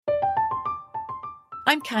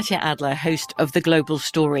I'm Katya Adler, host of The Global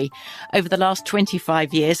Story. Over the last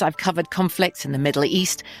 25 years, I've covered conflicts in the Middle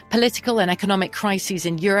East, political and economic crises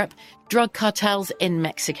in Europe, drug cartels in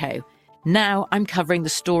Mexico. Now I'm covering the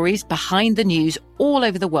stories behind the news all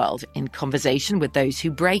over the world in conversation with those who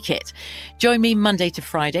break it. Join me Monday to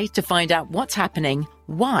Friday to find out what's happening,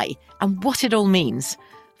 why, and what it all means.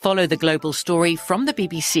 Follow The Global Story from the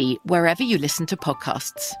BBC wherever you listen to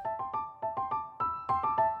podcasts.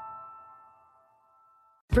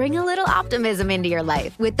 Bring a little optimism into your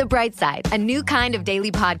life with The Bright Side, a new kind of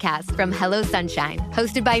daily podcast from Hello Sunshine,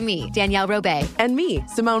 hosted by me, Danielle Robay. And me,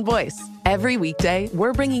 Simone Boyce. Every weekday,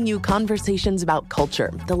 we're bringing you conversations about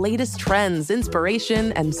culture, the latest trends,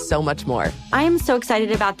 inspiration, and so much more. I am so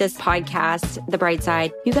excited about this podcast, The Bright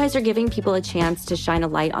Side. You guys are giving people a chance to shine a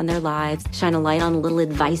light on their lives, shine a light on a little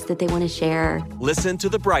advice that they want to share. Listen to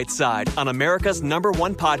The Bright Side on America's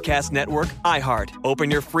 #1 podcast network, iHeart.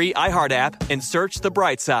 Open your free iHeart app and search The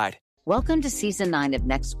Bright Side. Welcome to Season 9 of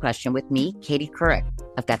Next Question with me, Katie Couric.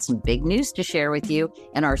 I've got some big news to share with you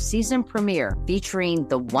in our season premiere featuring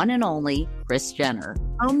the one and only Kris Jenner.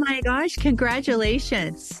 Oh my gosh,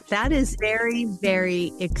 congratulations. That is very,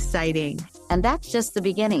 very exciting. And that's just the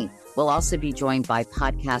beginning. We'll also be joined by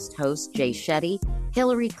podcast host Jay Shetty,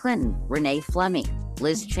 Hillary Clinton, Renee Fleming,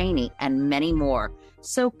 Liz Cheney, and many more.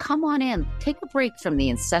 So come on in, take a break from the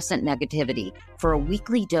incessant negativity for a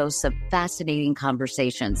weekly dose of fascinating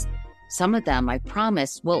conversations. Some of them, I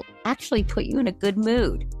promise, will actually put you in a good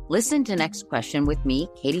mood. Listen to Next Question with me,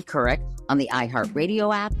 Katie Couric, on the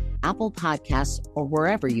iHeartRadio app, Apple Podcasts, or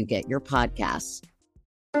wherever you get your podcasts.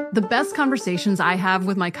 The best conversations I have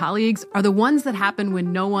with my colleagues are the ones that happen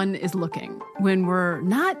when no one is looking, when we're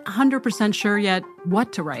not 100% sure yet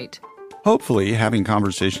what to write. Hopefully, having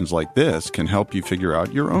conversations like this can help you figure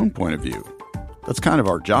out your own point of view. That's kind of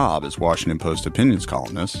our job as Washington Post opinions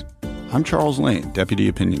columnists. I'm Charles Lane, Deputy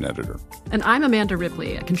Opinion Editor. And I'm Amanda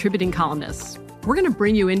Ripley, a contributing columnist. We're going to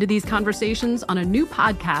bring you into these conversations on a new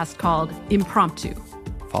podcast called Impromptu.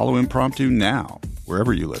 Follow Impromptu now,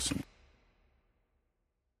 wherever you listen.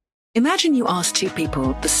 Imagine you ask two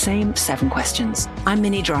people the same 7 questions. I'm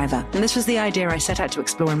Minnie Driver, and this was the idea I set out to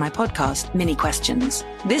explore in my podcast, Minnie Questions.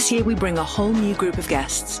 This year, we bring a whole new group of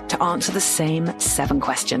guests to answer the same 7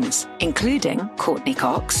 questions, including Courtney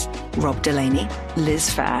Cox, Rob Delaney, Liz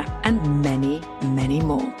Phair, and many, many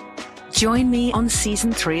more. Join me on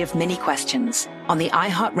Season 3 of Minnie Questions on the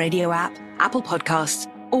iHeartRadio app, Apple Podcasts,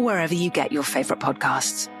 or wherever you get your favorite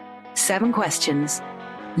podcasts. 7 questions,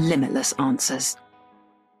 limitless answers.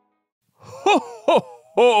 Ho, ho,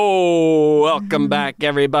 ho! Welcome back,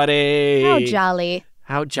 everybody. How jolly.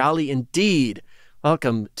 How jolly indeed.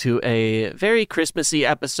 Welcome to a very Christmassy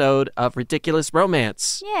episode of Ridiculous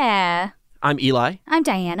Romance. Yeah. I'm Eli. I'm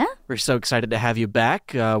Diana. We're so excited to have you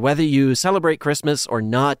back. Whether you celebrate Christmas or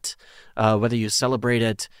not, whether you celebrate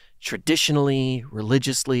it traditionally,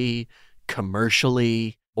 religiously,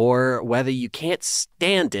 commercially, or whether you can't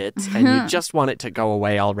stand it and you just want it to go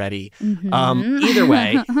away already. Either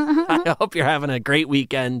way, I hope you're having a great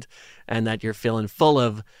weekend and that you're feeling full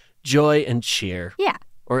of joy and cheer. Yeah.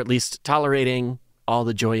 Or at least tolerating all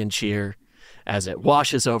the joy and cheer as it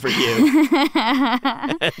washes over you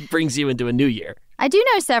and brings you into a new year. I do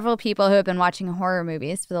know several people who have been watching horror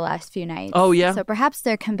movies for the last few nights. Oh, yeah? So perhaps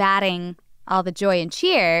they're combating all the joy and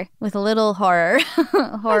cheer with a little horror,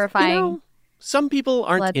 horrifying. Some people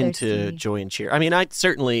aren't into joy and cheer. I mean, I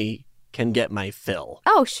certainly can get my fill.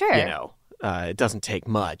 Oh, sure. You know, it doesn't take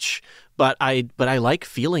much, but I like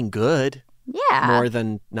feeling good. Yeah. More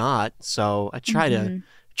than not. So I try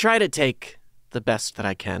to take the best that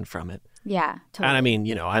I can from it. Yeah, totally. And I mean,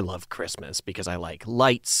 you know, I love Christmas because I like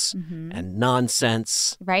lights and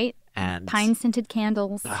nonsense. Right. And pine-scented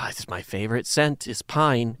candles. It's my favorite scent is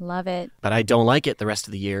pine. Love it. But I don't like it the rest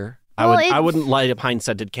of the year. Well, I wouldn't light a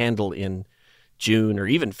pine-scented candle in June or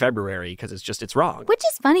even February because it's wrong. Which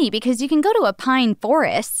is funny because you can go to a pine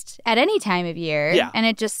forest at any time of year and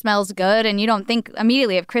it just smells good and you don't think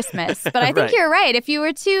immediately of Christmas. But I think you're right. If you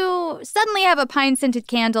were to suddenly have a pine-scented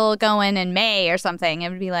candle going in May or something, it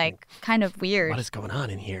would be like kind of weird. What is going on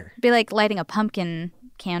in here? It'd be like lighting a pumpkin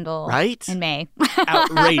candle in May.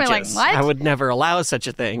 Outrageous. Like, what? I would never allow such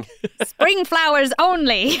a thing. Spring flowers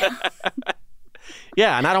only.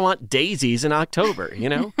 Yeah, and I don't want daisies in October, you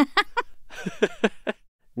know?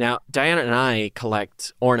 Now, Diana and I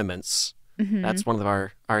collect ornaments. That's one of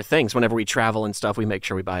our things. Whenever we travel and stuff, we make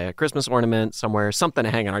sure we buy a Christmas ornament somewhere, something to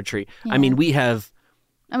hang on our tree. Yeah. I mean, we have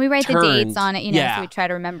And we write turned. the dates on it, so we try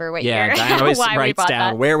to remember what year. Diane always why writes we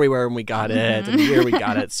down that. where we were when we got it and the year we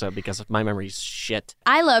got it. So because my memory's shit.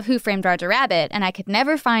 I love Who Framed Roger Rabbit, and I could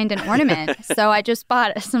never find an ornament. So I just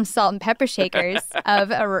bought some salt and pepper shakers of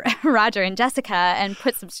Roger and Jessica and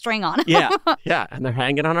put some string on them. Yeah. And they're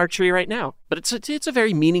hanging on our tree right now. But it's a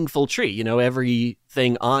very meaningful tree.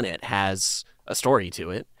 Everything on it has a story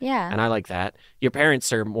to it. Yeah. And I like that. Your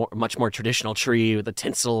parents are much more traditional tree with the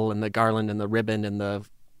tinsel and the garland and the ribbon and the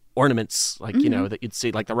ornaments, like, that you'd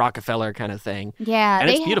see, like the Rockefeller kind of thing. Yeah. And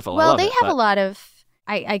it's beautiful. Well, I love they it, have a lot of,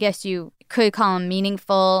 I guess you could call them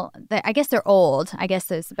meaningful. I guess they're old. I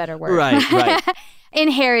guess is a better word. Right.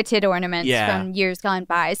 Inherited ornaments from years gone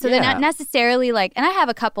by. So they're not necessarily like, and I have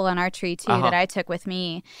a couple on our tree too that I took with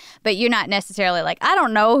me, but you're not necessarily like, I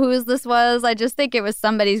don't know whose this was. I just think it was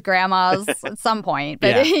somebody's grandma's at some point.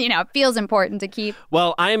 But, it feels important to keep.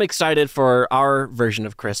 Well, I am excited for our version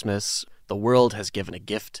of Christmas. The world has given a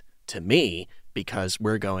gift to me because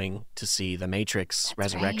we're going to see The Matrix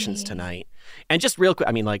Resurrections tonight. And just real quick,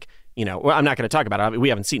 I mean, like, well, I'm not going to talk about it. We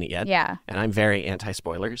haven't seen it yet. Yeah. And I'm very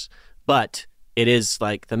anti-spoilers. But it is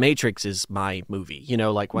like The Matrix is my movie.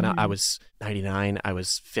 Like when I was 99, I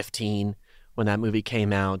was 15 when that movie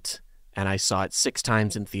came out. And I saw it 6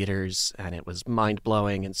 times in theaters, and it was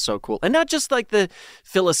mind-blowing and so cool. And not just like the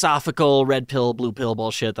philosophical red pill, blue pill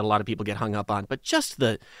bullshit that a lot of people get hung up on, but just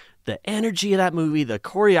the energy of that movie, the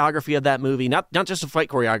choreography of that movie, not just the fight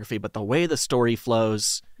choreography, but the way the story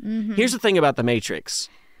flows. Mm-hmm. Here's the thing about The Matrix,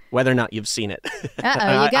 whether or not you've seen it.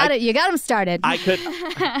 Uh-oh, you got them started.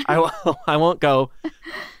 I won't go,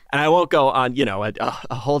 and I won't go on,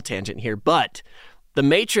 a whole tangent here, but The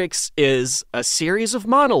Matrix is a series of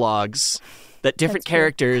monologues that different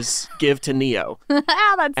characters give to Neo.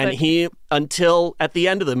 And until at the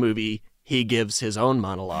end of the movie, he gives his own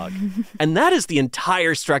monologue. And that is the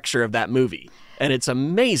entire structure of that movie. And it's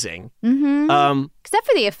amazing. Mm-hmm. Except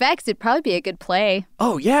for the effects, it'd probably be a good play.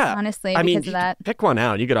 Oh, yeah. Honestly, because of that. Pick one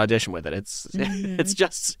out. You could audition with it. It's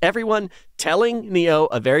just everyone telling Neo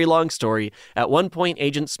a very long story. At one point,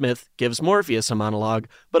 Agent Smith gives Morpheus a monologue.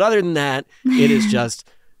 But other than that, it is just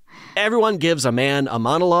everyone gives a man a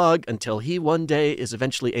monologue until he one day is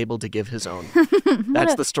eventually able to give his own.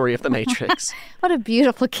 That's the story of The Matrix. What a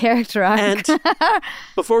beautiful character arc. And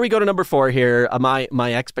before we go to number 4 here,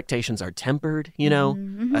 my expectations are tempered,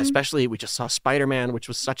 especially we just saw Spider-Man, which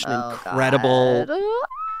was such an incredible... God.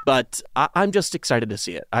 But I'm just excited to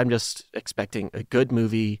see it. I'm just expecting a good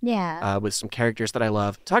movie with some characters that I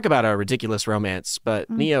love. Talk about a ridiculous romance, but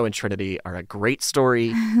Neo and Trinity are a great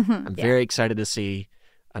story. I'm very excited to see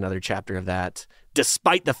another chapter of that,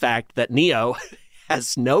 despite the fact that Neo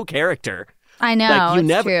has no character. I know,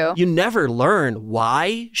 it's true. You never learn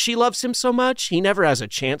why she loves him so much. He never has a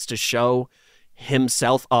chance to show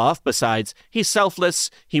himself off besides he's selfless,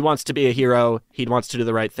 he wants to be a hero, he wants to do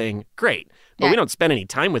the right thing. Great. But we don't spend any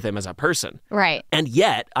time with him as a person. Right. And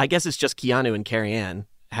yet, I guess it's just Keanu and Carrie-Anne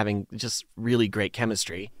having just really great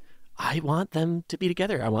chemistry. I want them to be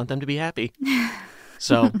together. I want them to be happy.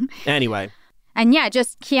 So, anyway. And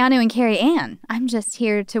just Keanu and Carrie-Anne. I'm just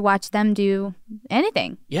here to watch them do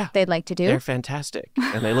anything they'd like to do. They're fantastic.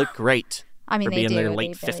 And they look great. I mean, for being in their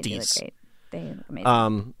late 50s. They look great. They look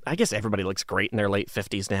amazing. I guess everybody looks great in their late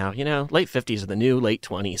 50s now. Late 50s are the new late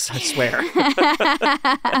 20s, I swear.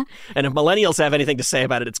 And if millennials have anything to say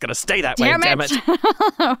about it, it's going to stay that way, damn it.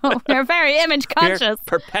 We're very image conscious.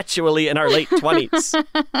 We're perpetually in our late 20s.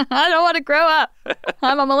 I don't want to grow up.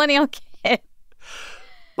 I'm a millennial kid.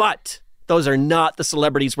 But those are not the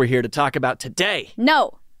celebrities we're here to talk about today.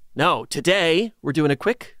 No, today we're doing a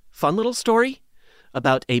quick, fun little story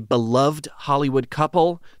about a beloved Hollywood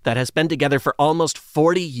couple that has been together for almost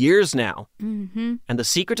 40 years now. Mm-hmm. And the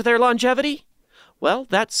secret to their longevity? Well,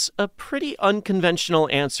 that's a pretty unconventional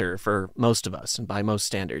answer for most of us and by most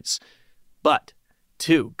standards. But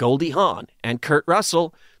to Goldie Hawn and Kurt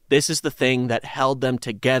Russell, this is the thing that held them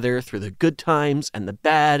together through the good times and the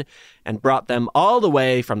bad and brought them all the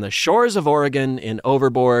way from the shores of Oregon in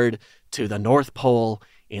Overboard to the North Pole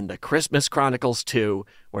in The Christmas Chronicles 2,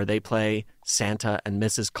 where they play Santa and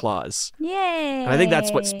Mrs. Claus. Yay! And I think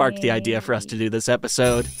that's what sparked the idea for us to do this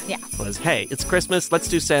episode. Yeah. Was, hey, it's Christmas, let's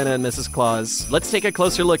do Santa and Mrs. Claus. Let's take a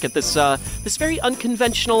closer look at this very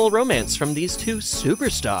unconventional romance from these two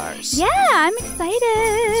superstars. Yeah, I'm excited.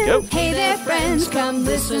 Let's go. Hey there, friends, come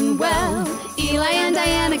listen well. Eli and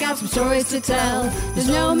Diana got some stories to tell. There's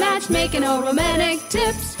no matchmaking or romantic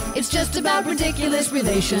tips. It's just about ridiculous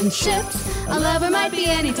relationships. A lover might be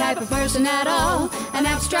any type of person at all. An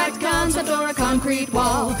abstract concept or a concrete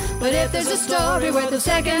wall. But if there's a story worth a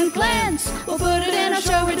second glance, we'll put it in a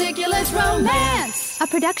show, Ridiculous Romance. A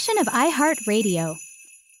production of iHeartRadio.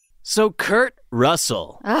 So Kurt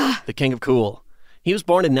Russell, the king of cool. He was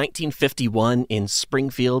born in 1951 in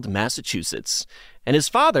Springfield, Massachusetts. And his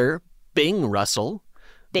father, Bing Russell.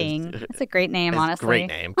 Bing. That's a great name, honestly. Great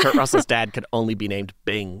name. Kurt Russell's dad could only be named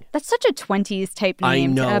Bing. That's such a 20s type name. I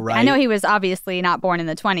know, right? I know he was obviously not born in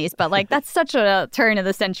the 20s, but like that's such a turn of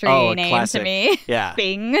the century name classic. to me. Yeah.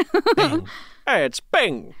 Bing. Bing. Hey, it's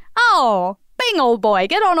Bing. Oh, Bing, old boy.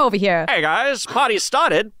 Get on over here. Hey, guys. Party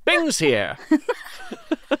started. Bing's here.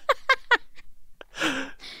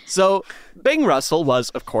 So Bing Russell was,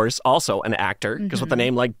 of course, also an actor, because with a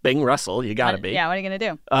name like Bing Russell, you gotta be. Yeah, what are you going to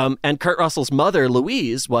do? And Kurt Russell's mother,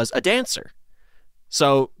 Louise, was a dancer.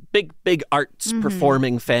 So big arts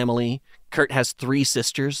performing family. Kurt has 3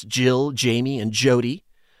 sisters, Jill, Jamie, and Jody.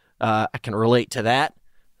 I can relate to that.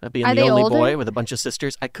 Being the only boy with a bunch of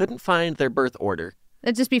sisters. I couldn't find their birth order.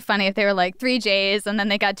 It'd just be funny if they were like 3 J's and then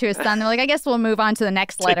they got to a son. They're like, I guess we'll move on to the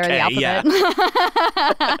next letter of the alphabet.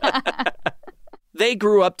 Yeah. They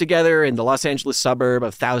grew up together in the Los Angeles suburb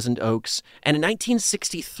of Thousand Oaks. And in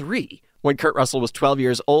 1963, when Kurt Russell was 12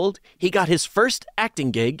 years old, he got his first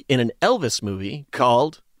acting gig in an Elvis movie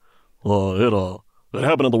called, It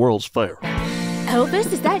Happened at the World's Fair.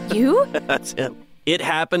 Elvis, is that you? That's him. It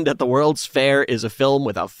Happened at the World's Fair is a film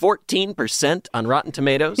with a 14% on Rotten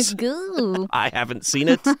Tomatoes. Goo. I haven't seen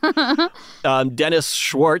it. Dennis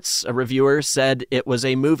Schwartz, a reviewer, said it was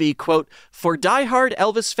a movie, quote, for diehard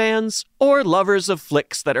Elvis fans or lovers of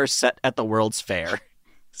flicks that are set at the World's Fair.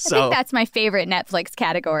 So, I think that's my favorite Netflix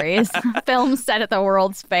category is films set at the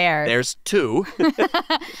World's Fair. There's 2.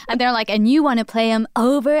 And they're like, and you want to play them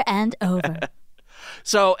over and over.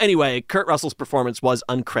 So anyway, Kurt Russell's performance was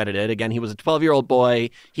uncredited. Again, he was a 12-year-old boy.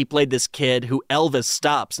 He played this kid who Elvis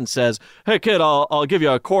stops and says, hey, kid, I'll give you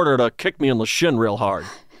a quarter to kick me in the shin real hard.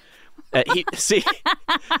 See,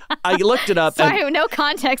 I looked it up. Sorry, no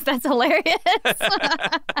context. That's hilarious.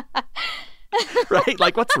 Right?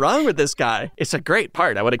 Like, what's wrong with this guy? It's a great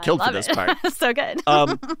part. I would have killed for this part. So good.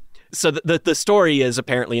 So the story is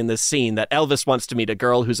apparently in this scene that Elvis wants to meet a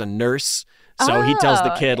girl who's a nurse. So he tells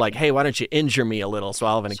the kid, like, hey, why don't you injure me a little so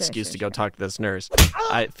I'll have an excuse to go talk to this nurse.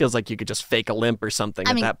 It feels like you could just fake a limp or something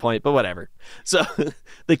at that point, but whatever. So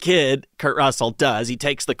the kid, Kurt Russell, does. He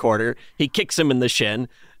takes the quarter. He kicks him in the shin.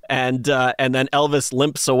 And then Elvis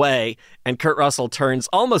limps away. And Kurt Russell turns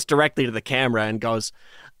almost directly to the camera and goes,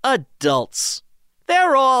 adults.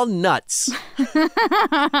 They're all nuts.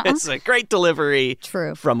 It's a great delivery.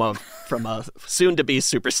 True. From a soon-to-be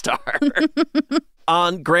superstar.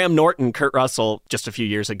 On Graham Norton, Kurt Russell, just a few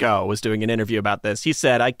years ago, was doing an interview about this. He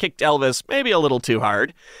said, I kicked Elvis maybe a little too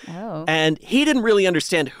hard. Oh. And he didn't really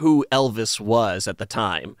understand who Elvis was at the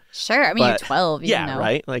time. Sure. I mean, you're 12. You know.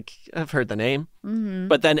 Right? Like, I've heard the name. Mm-hmm.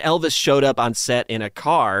 But then Elvis showed up on set in a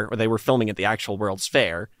car, or they were filming at the actual World's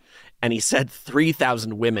Fair. And he said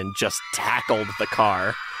 3,000 women just tackled the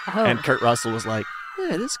car. Oh. And Kurt Russell was like,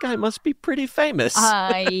 yeah, this guy must be pretty famous.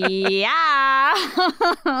 Yeah.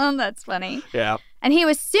 That's funny. Yeah. And he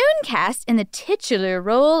was soon cast in the titular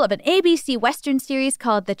role of an ABC Western series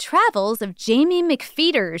called The Travels of Jamie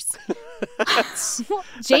McFeeters.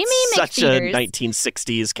 Jamie McFeeters. Such a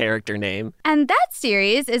 1960s character name. And that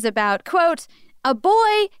series is about, quote, a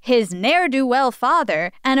boy, his ne'er-do-well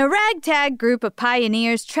father, and a ragtag group of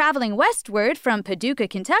pioneers traveling westward from Paducah,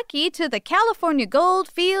 Kentucky to the California gold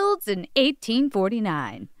fields in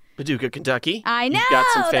 1849. Paducah, Kentucky? I know! You've got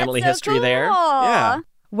some family history cool. there. Yeah.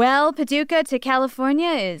 Well, Paducah to California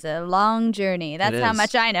is a long journey. That's how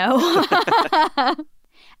much I know.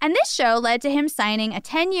 And this show led to him signing a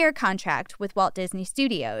 10-year contract with Walt Disney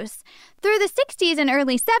Studios. Through the 60s and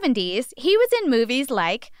early 70s, he was in movies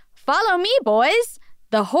like Follow Me, Boys,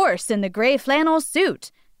 The Horse in the Gray Flannel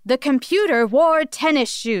Suit, The Computer Wore Tennis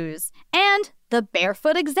Shoes, and The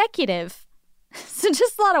Barefoot Executive. So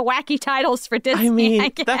just a lot of wacky titles for Disney, I mean, I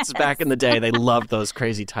guess. That's back in the day. They loved those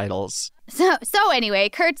crazy titles. So anyway,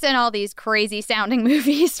 Kurt's in all these crazy-sounding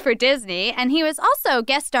movies for Disney, and he was also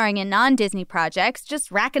guest starring in non-Disney projects,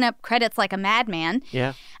 just racking up credits like a madman.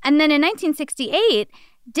 Yeah. And then in 1968,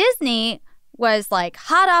 Disney was like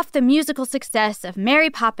hot off the musical success of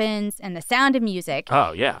Mary Poppins and The Sound of Music.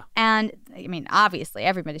 Oh, yeah. And, I mean, obviously,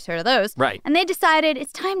 everybody's heard of those. Right. And they decided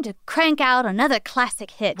it's time to crank out another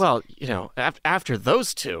classic hit. Well, you know, after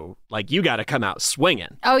those two, like, you got to come out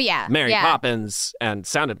swinging. Oh, yeah. Mary Poppins and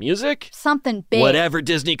Sound of Music. Something big. Whatever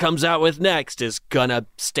Disney comes out with next is gonna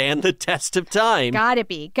stand the test of time. Gotta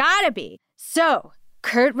be. So,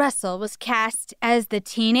 Kurt Russell was cast as the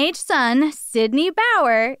teenage son, Sidney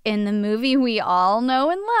Bauer, in the movie we all know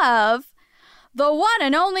and love, the one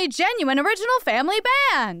and only genuine original family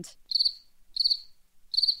band.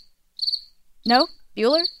 No?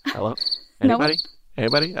 Bueller? Hello? Anybody?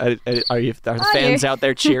 Anybody? Are the fans out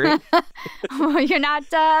there cheering? You're not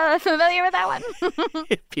familiar with that one?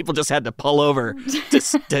 People just had to pull over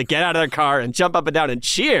to get out of their car and jump up and down and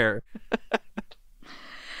cheer.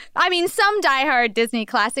 I mean, some diehard Disney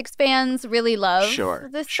Classics fans really love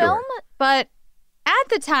this film, but at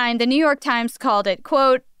the time, the New York Times called it,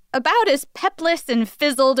 quote, about as pepless and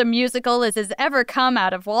fizzled a musical as has ever come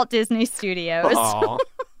out of Walt Disney Studios.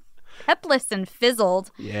 Pepless and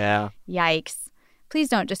fizzled. Yeah. Yikes. Please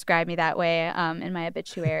don't describe me that way in my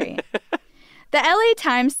obituary. The LA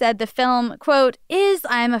Times said the film, quote, is,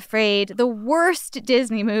 I'm afraid, the worst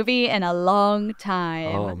Disney movie in a long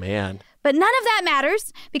time. Oh, man. But none of that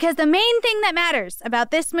matters, because the main thing that matters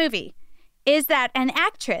about this movie is that an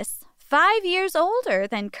actress 5 years older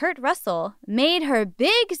than Kurt Russell made her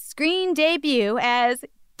big screen debut as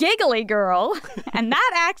Giggly Girl, and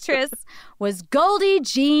that actress was Goldie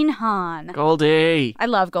Jean Hawn. Goldie. I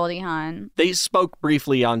love Goldie Hawn. They spoke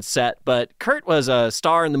briefly on set, but Kurt was a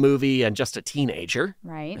star in the movie and just a teenager.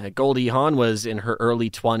 Right. Goldie Hawn was in her early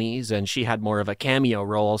 20s, and she had more of a cameo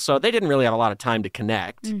role, so they didn't really have a lot of time to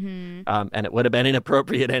connect, and it would have been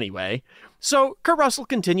inappropriate anyway. So Kurt Russell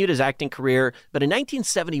continued his acting career, but in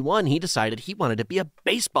 1971, he decided he wanted to be a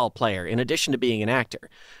baseball player in addition to being an actor.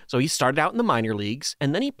 So he started out in the minor leagues,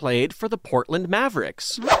 and then he played for the Portland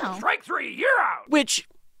Mavericks. Wow. Strike three, you're out! Which,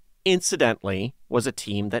 incidentally, was a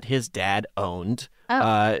team that his dad owned.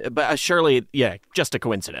 Oh. But surely, just a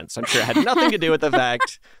coincidence. I'm sure it had nothing to do with the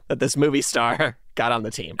fact that this movie star got on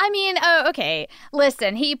the team. I mean, okay.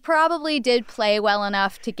 Listen, he probably did play well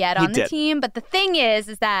enough to get on the team, but the thing is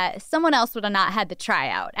that someone else would have not had the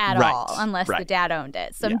tryout at all unless the dad owned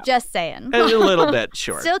it. So I'm just saying. A little bit,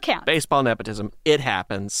 sure. Still counts. Baseball nepotism, it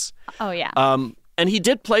happens. Oh, yeah. And he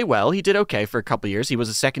did play well. He did okay for a couple of years. He was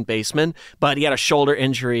a second baseman, but he had a shoulder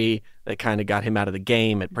injury that kind of got him out of the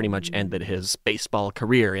game. It pretty much ended his baseball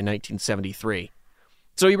career in 1973.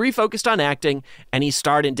 So he refocused on acting, and he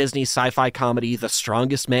starred in Disney's sci-fi comedy The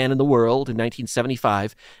Strongest Man in the World in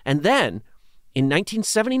 1975. And then, in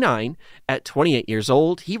 1979, at 28 years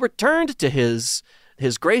old, he returned to his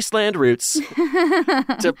Graceland roots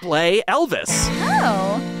to play Elvis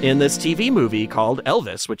in this TV movie called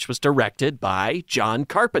Elvis, which was directed by John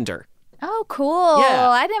Carpenter. Oh, cool. Yeah.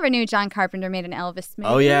 I never knew John Carpenter made an Elvis movie.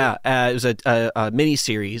 Oh, yeah. It was a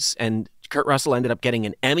miniseries, and Kurt Russell ended up getting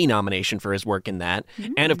an Emmy nomination for his work in that.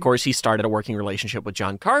 And, of course, he started a working relationship with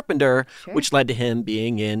John Carpenter, which led to him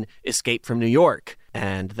being in Escape from New York.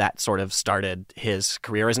 And that sort of started his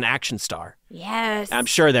career as an action star. Yes. I'm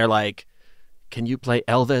sure they're like, can you play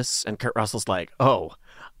Elvis? And Kurt Russell's like, oh,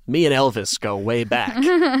 me and Elvis go way back.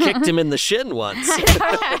 Kicked him in the shin once. He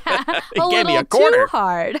gave me a quarter. Too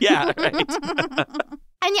hard. Yeah, right.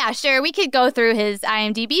 And yeah, sure, we could go through his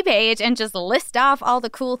IMDb page and just list off all the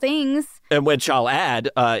cool things. And which I'll add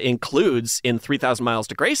includes in 3,000 Miles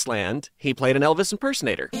to Graceland, he played an Elvis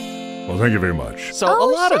impersonator. Well, thank you very much. So a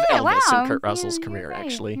lot of Elvis in Kurt Russell's career,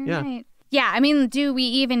 actually. Right. Yeah, I mean, do we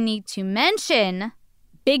even need to mention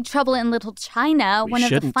Big Trouble in Little China, one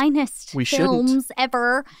of the finest films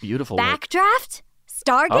ever? Beautiful. Backdraft?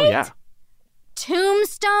 Stargate? Oh, yeah.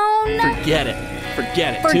 Tombstone? Forget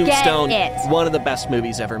it. Tombstone, one of the best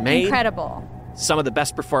movies ever made. Incredible. Some of the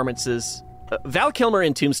best performances. Val Kilmer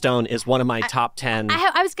in Tombstone is one of my top 10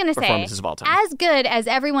 I was going to say, performances of all time. As good as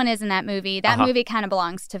everyone is in that movie, that movie kind of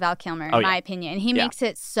belongs to Val Kilmer, in my opinion. He makes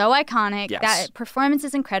it so iconic. Yes. That performance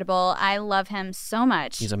is incredible. I love him so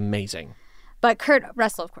much. He's amazing. But Kurt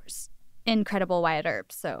Russell, of course, incredible Wyatt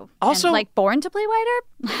Earp. So, also, and, like, born to play Wyatt Earp?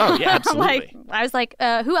 Oh, yeah, absolutely. I was like,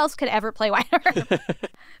 who else could ever play Wyatt Earp?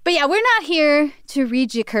 But yeah, we're not here to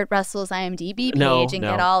read you Kurt Russell's IMDb page and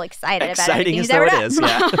get all excited about everything he's ever done. Exciting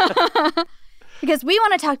as though it is, yeah. Because we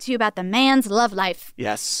want to talk to you about the man's love life.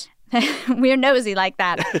 Yes. We're nosy like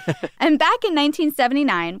that. And back in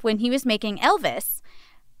 1979, when he was making Elvis,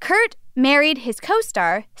 Kurt married his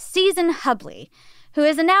co-star, Season Hubley, who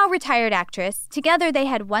is a now retired actress. Together, they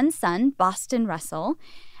had one son, Boston Russell,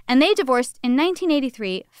 and they divorced in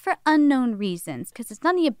 1983 for unknown reasons, because it's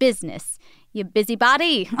none of your business, you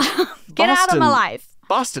busybody. Get out of my life.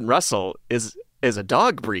 Boston Russell is a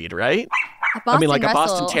dog breed, right? I mean, like a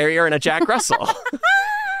Boston Terrier and a Jack Russell.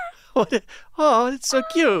 Oh, it's so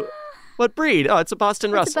cute. What breed? Oh, it's a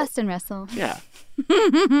Boston Russell. It's a Boston Russell. Yeah.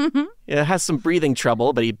 It has some breathing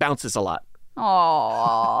trouble, but he bounces a lot.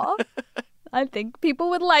 Aww. I think people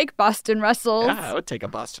would like Boston Russells. Yeah, I would take a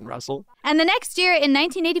Boston Russell. And the next year, in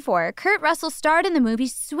 1984, Kurt Russell starred in the movie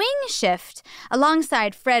Swing Shift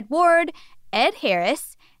alongside Fred Ward, Ed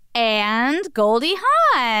Harris, and Goldie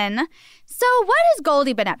Hawn. So what has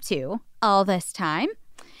Goldie been up to all this time?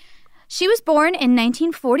 She was born in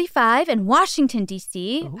 1945 in Washington,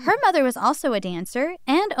 D.C. Ooh. Her mother was also a dancer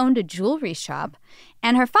and owned a jewelry shop.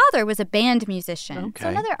 And her father was a band musician. Okay. So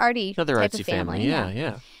another arty type of family.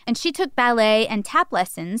 Yeah. And she took ballet and tap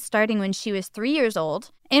lessons starting when she was 3 years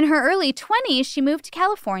old. In her early 20s, she moved to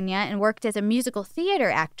California and worked as a musical theater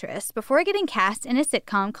actress before getting cast in a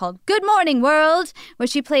sitcom called Good Morning World, where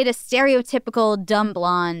she played a stereotypical dumb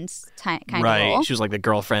blonde kind of role. Right. She was like the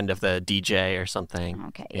girlfriend of the DJ or something.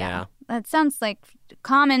 Okay, yeah. That sounds like a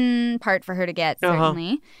common part for her to get,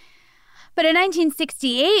 certainly. But in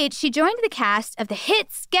 1968, she joined the cast of the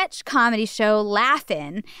hit sketch comedy show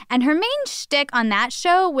Laugh-In, and her main shtick on that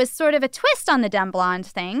show was sort of a twist on the dumb blonde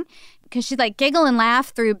thing, because she'd like giggle and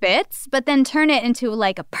laugh through bits, but then turn it into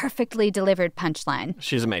like a perfectly delivered punchline.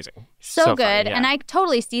 She's amazing. So good, funny, yeah. And I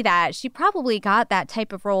totally see that. She probably got that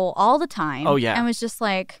type of role all the time. Oh, yeah. And was just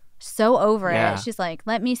like so over it. She's like,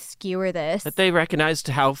 let me skewer this. That they recognized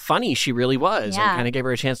how funny she really was and kind of gave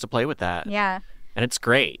her a chance to play with that. Yeah. And it's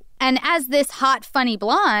great. And as this hot, funny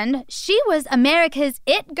blonde, she was America's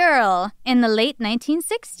it girl in the late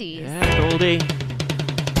 1960s. Yeah, Goldie.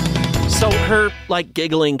 So her,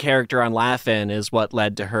 giggling character on Laugh-In is what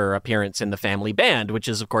led to her appearance in the Family Band, which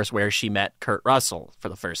is, of course, where she met Kurt Russell for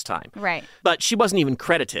the first time. Right. But she wasn't even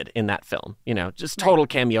credited in that film. Just total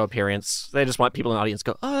cameo appearance. They just want people in the audience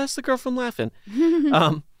to go, oh, that's the girl from Laugh-In.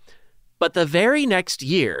 But the very next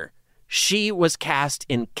year, she was cast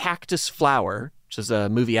in Cactus Flower, which is a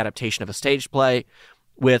movie adaptation of a stage play,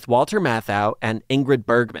 with Walter Matthau and Ingrid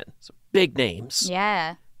Bergman. So big names.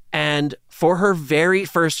 Yeah. And for her very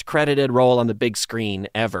first credited role on the big screen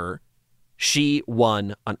ever, she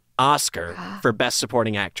won an Oscar for Best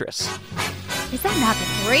Supporting Actress. Is that not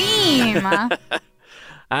the dream?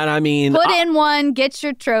 And I mean... Put in one, get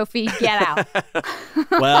your trophy, get out.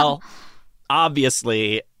 Well,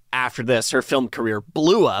 obviously... After this, her film career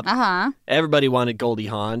blew up. Everybody wanted Goldie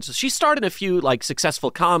Hawn. So she starred in a few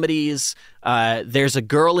successful comedies. There's a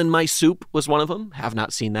Girl in My Soup was one of them. Have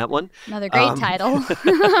not seen that one. Another great title.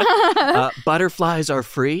 Butterflies Are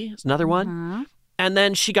Free is another one. And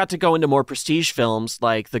then she got to go into more prestige films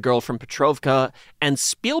like The Girl from Petrovka and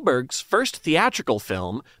Spielberg's first theatrical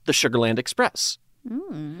film, The Sugarland Express.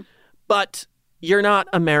 But you're not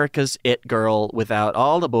America's it girl without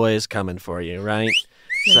all the boys coming for you, right?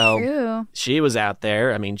 So she was out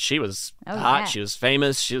there. I mean, she was hot. Yeah. She was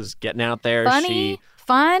famous. She was getting out there. Funny,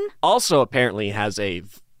 fun. Also apparently has a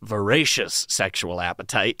voracious sexual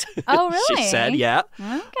appetite. Oh, really? She said, yeah.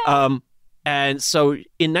 Okay. And so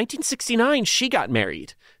in 1969, she got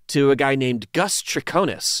married to a guy named Gus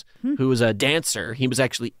Triconis, who was a dancer. He was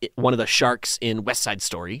actually one of the sharks in West Side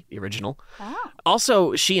Story, the original. Oh.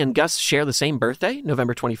 Also, she and Gus share the same birthday,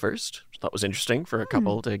 November 21st. That was interesting for a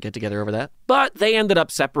couple to get together over that. But they ended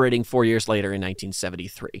up separating 4 years later in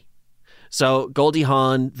 1973. So Goldie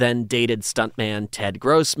Hawn then dated stuntman Ted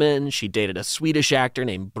Grossman. She dated a Swedish actor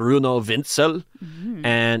named Bruno Wintzl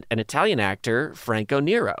and an Italian actor, Franco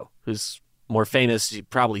Nero, who's more famous.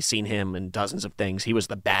 You've probably seen him in dozens of things. He was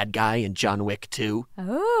the bad guy in John Wick 2.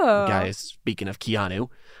 Oh. The guy, speaking of Keanu,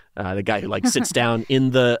 the guy who sits down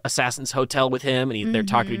in the assassin's hotel with him and they're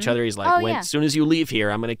talking to each other. He's like, as soon as you leave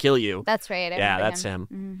here, I'm going to kill you. That's right. That's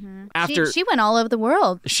him. After she went all over the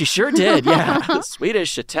world. She sure did. Yeah.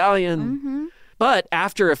 Swedish, Italian. But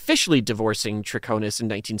after officially divorcing Triconis in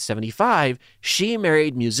 1975, she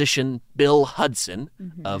married musician Bill Hudson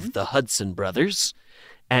of the Hudson Brothers.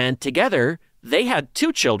 And together, they had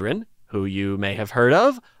 2 children who you may have heard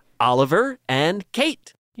of, Oliver and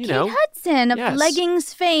Kate. Kate Hudson of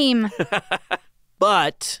leggings fame.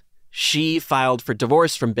 But she filed for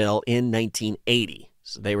divorce from Bill in 1980.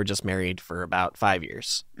 So they were just married for about 5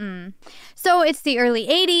 years. So it's the early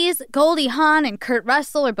 80s. Goldie Hawn and Kurt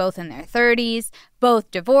Russell are both in their 30s, both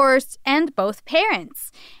divorced, and both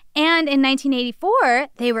parents. And in 1984,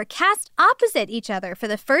 they were cast opposite each other for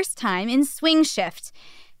the first time in Swing Shift.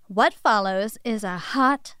 What follows is a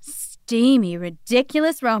hot, steamy,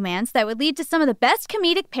 ridiculous romance that would lead to some of the best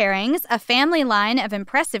comedic pairings, a family line of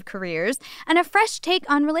impressive careers, and a fresh take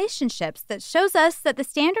on relationships that shows us that the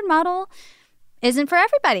standard model isn't for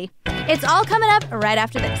everybody. It's all coming up right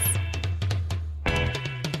after this.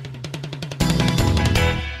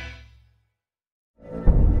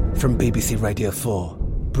 From BBC Radio 4,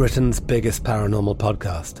 Britain's biggest paranormal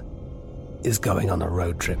podcast is going on a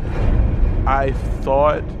road trip. I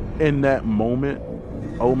thought in that moment,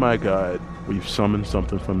 oh my God, we've summoned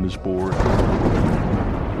something from this board.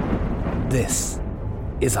 This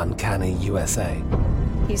is Uncanny USA.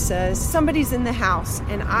 He says, somebody's in the house,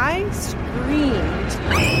 and I screamed.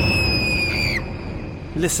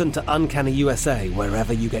 Listen to Uncanny USA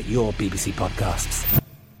wherever you get your BBC podcasts,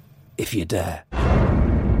 if you dare.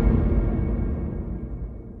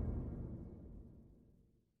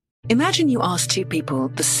 Imagine you ask two people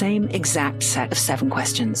the same exact set of 7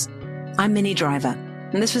 questions. I'm Minnie Driver,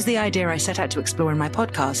 and this was the idea I set out to explore in my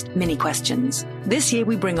podcast, Mini Questions. This year,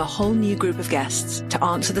 we bring a whole new group of guests to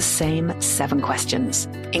answer the same 7 questions,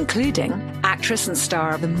 including actress and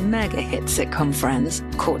star of the mega-hit sitcom Friends,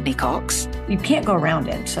 Courtney Cox. You can't go around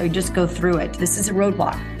it, so you just go through it. This is a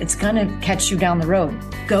roadblock. It's going to catch you down the road.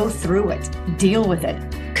 Go through it. Deal with it.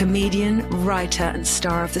 Comedian, writer, and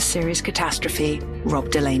star of the series Catastrophe, Rob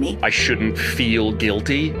Delaney. I shouldn't feel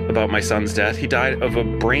guilty about my son's death. He died of a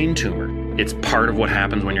brain tumor. It's part of what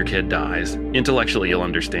happens when your kid dies. Intellectually, you'll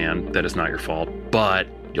understand that it's not your fault, but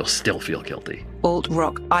you'll still feel guilty.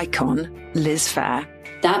 Alt-rock icon, Liz Phair.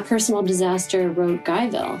 That personal disaster wrote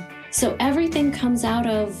Guyville. So everything comes out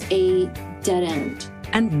of a dead end.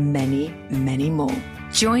 And many, many more.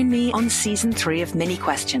 Join me on Season 3 of Mini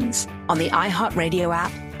Questions on the iHeartRadio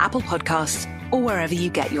app, Apple Podcasts, or wherever you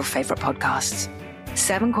get your favorite podcasts.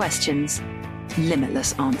 7 questions,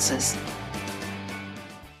 limitless answers.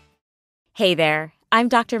 Hey there, I'm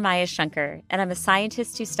Dr. Maya Shankar, and I'm a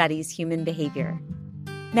scientist who studies human behavior.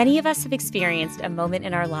 Many of us have experienced a moment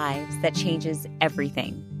in our lives that changes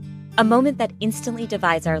everything. A moment that instantly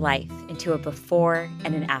divides our life into a before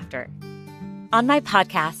and an after. On my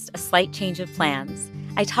podcast, A Slight Change of Plans,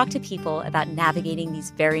 I talk to people about navigating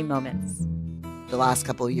these very moments. The last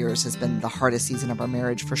couple of years has been the hardest season of our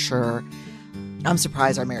marriage for sure. I'm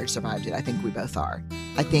surprised our marriage survived it. I think we both are.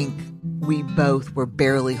 I think we both were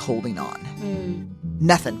barely holding on.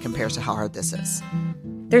 Nothing compares to how hard this is.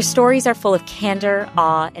 Their stories are full of candor,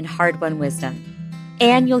 awe, and hard-won wisdom.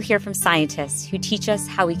 And you'll hear from scientists who teach us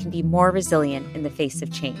how we can be more resilient in the face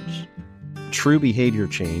of change. True behavior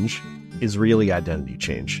change is really identity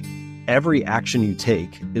change. Every action you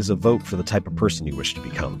take is a vote for the type of person you wish to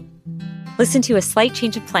become. Listen to A Slight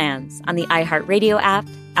Change of Plans on the iHeartRadio app,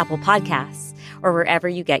 Apple Podcasts, or wherever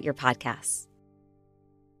you get your podcasts.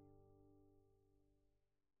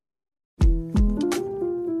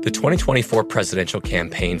 The 2024 presidential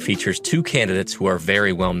campaign features 2 candidates who are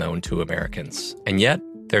very well known to Americans. And yet,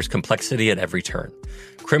 there's complexity at every turn.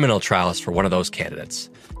 Criminal trials for one of those candidates.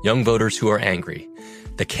 Young voters who are angry.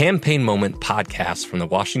 The Campaign Moment podcast from the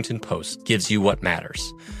Washington Post gives you what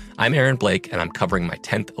matters. I'm Aaron Blake, and I'm covering my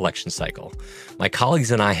 10th election cycle. My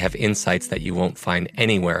colleagues and I have insights that you won't find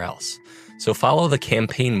anywhere else. So follow The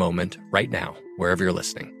Campaign Moment right now, wherever you're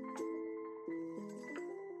listening.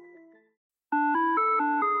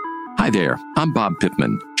 Hi there, I'm Bob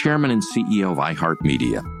Pittman, Chairman and CEO of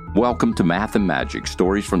iHeartMedia. Welcome to Math and Magic,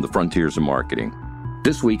 Stories from the Frontiers of Marketing.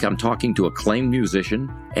 This week, I'm talking to acclaimed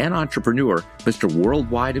musician and entrepreneur, Mr.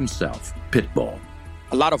 Worldwide himself, Pitbull.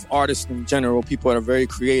 A lot of artists in general, people that are very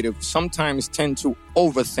creative, sometimes tend to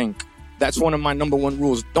overthink. That's one of my number 1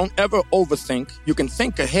 rules. Don't ever overthink. You can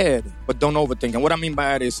think ahead, but don't overthink. And what I mean by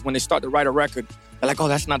that is when they start to write a record, they're like, oh,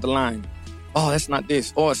 that's not the line. Oh, that's not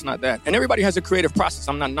this. Oh, it's not that. And everybody has a creative process.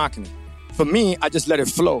 I'm not knocking it. For me, I just let it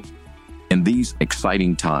flow. In these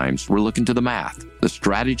exciting times, we're looking to the math, the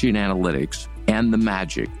strategy and analytics, and the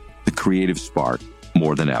magic, the creative spark,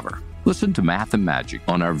 more than ever. Listen to Math and Magic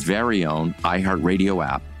on our very own iHeartRadio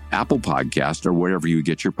app, Apple Podcast, or wherever you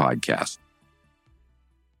get your podcast.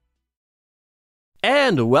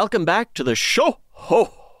 And welcome back to the show. Ho,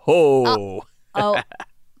 ho. Oh.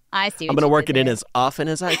 I see. I'm going to work it in as often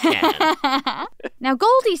as I can. Now,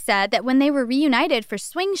 Goldie said that when they were reunited for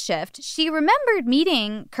Swing Shift, she remembered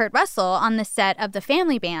meeting Kurt Russell on the set of The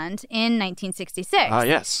Family Band in 1966.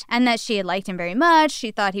 Yes. And that she had liked him very much.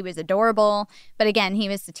 She thought he was adorable. But again, he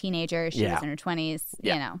was a teenager. She was in her 20s.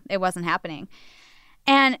 You know, it wasn't happening.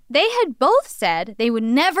 And they had both said they would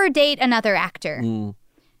never date another actor.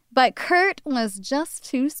 But Kurt was just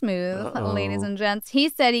too smooth, ladies and gents. He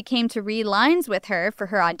said he came to read lines with her for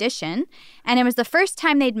her audition, and it was the first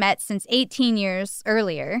time they'd met since 18 years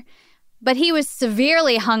earlier. But he was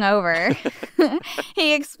severely hungover.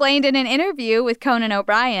 He explained in an interview with Conan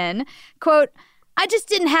O'Brien, quote, I just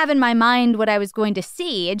didn't have in my mind what I was going to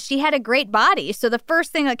see, and she had a great body, so the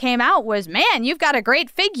first thing that came out was, man, you've got a great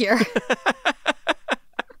figure.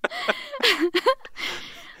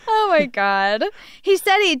 Oh, my God. He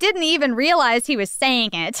said he didn't even realize he was saying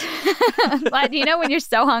it. But you know when you're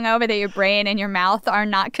so hungover that your brain and your mouth are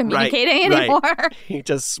not communicating anymore? Right. He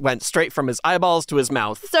just went straight from his eyeballs to his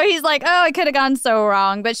mouth. So he's like, oh, it could have gone so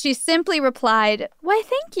wrong. But she simply replied, why,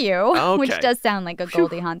 thank you. Okay. Which does sound like a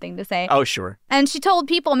Goldie Hawn thing to say. Oh, sure. And she told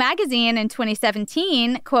People magazine in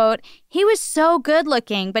 2017, quote, he was so good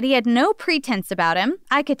looking, but he had no pretense about him.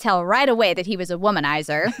 I could tell right away that he was a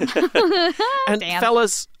womanizer. And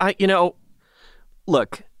fellas,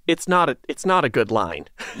 look, it's not a good line.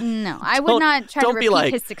 No, I would not try to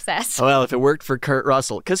repeat his success. Well, if it worked for Kurt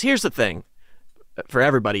Russell. Because here's the thing. For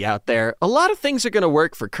everybody out there, a lot of things are going to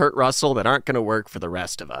work for Kurt Russell that aren't going to work for the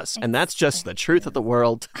rest of us. And that's just the truth of the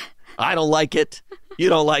world. I don't like it. You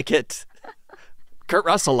don't like it. Kurt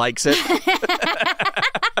Russell likes it.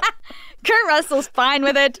 Kurt Russell's fine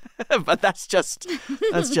with it. But that's just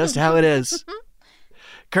how it is.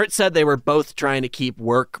 Kurt said they were both trying to keep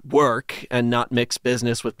work and not mix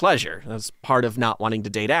business with pleasure. That's part of not wanting to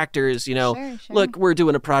date actors. Sure. Look, we're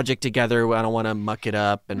doing a project together. I don't want to muck it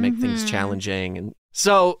up and make things challenging. And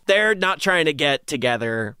so they're not trying to get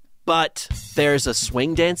together, but there's a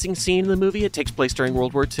swing dancing scene in the movie. It takes place during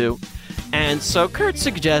World War II. And so Kurt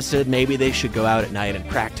suggested maybe they should go out at night and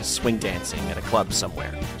practice swing dancing at a club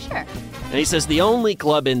somewhere. Sure. And he says the only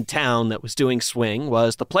club in town that was doing swing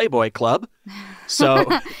was the Playboy Club. So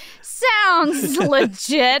sounds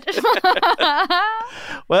legit.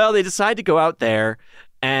 Well, they decided to go out there,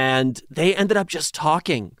 and they ended up just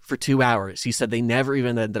talking for 2 hours. He said they never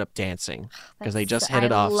even ended up dancing because they just hit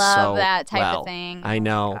it off so well. I love that type of thing. I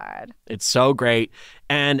know. God. It's so great.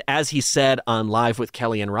 And as he said on Live with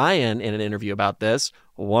Kelly and Ryan in an interview about this,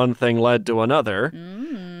 one thing led to another.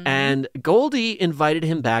 And Goldie invited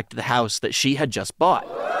him back to the house that she had just bought.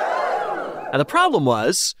 And the problem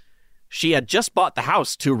was she had just bought the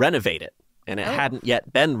house to renovate it. And it hadn't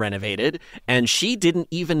yet been renovated, and she didn't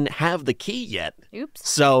even have the key yet. Oops.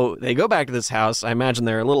 So they go back to this house. I imagine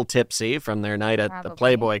they're a little tipsy from their night at the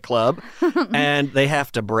Playboy Club, and they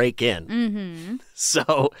have to break in.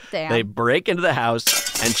 So they break into the house,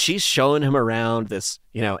 and she's showing him around this,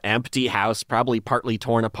 empty house, probably partly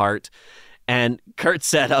torn apart. And Kurt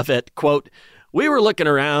said of it, quote, "We were looking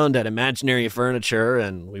around at imaginary furniture,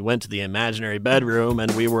 and we went to the imaginary bedroom,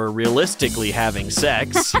 and we were realistically having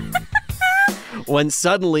sex." When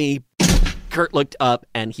suddenly, Kurt looked up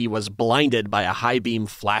and he was blinded by a high-beam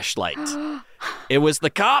flashlight. It was the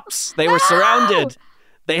cops. They were surrounded.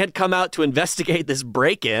 They had come out to investigate this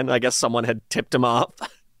break-in. I guess someone had tipped him off.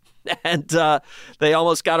 And they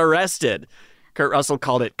almost got arrested. Kurt Russell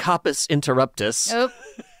called it Corpus Interruptus. Oh,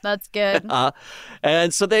 that's good.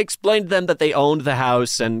 And so they explained to them that they owned the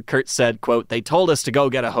house, and Kurt said, quote, "They told us to go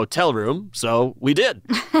get a hotel room, so we did."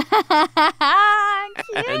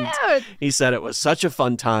 And he said it was such a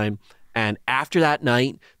fun time. And after that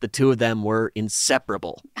night, the two of them were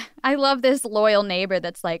inseparable. I love this loyal neighbor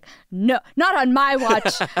that's like, "No, not on my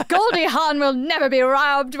watch. Goldie Hawn will never be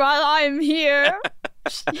robbed while I'm here."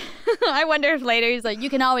 I wonder if later he's like, "You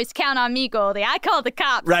can always count on me, Goldie. I called the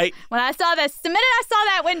cops." Right. When I saw this, the minute I saw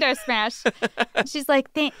that window smash. She's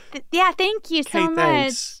like, thank you so much.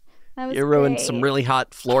 Thanks. You ruined some really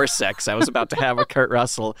hot floor sex I was about to have with Kurt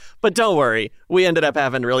Russell. But don't worry, we ended up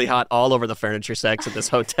having really hot all over the furniture sex at this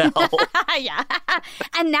hotel. Yeah.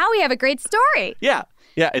 And now we have a great story. Yeah,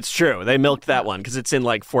 it's true. They milked that one because it's in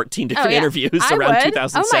like 14 different interviews around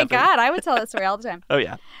 2007. Oh my God, I would tell that story all the time. Oh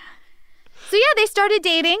yeah. So yeah, they started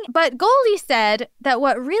dating, but Goldie said that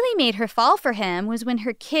what really made her fall for him was when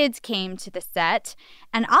her kids came to the set,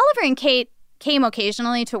 and Oliver and Kate came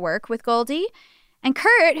occasionally to work with Goldie. And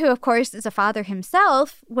Kurt, who of course is a father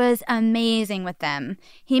himself, was amazing with them.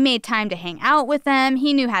 He made time to hang out with them.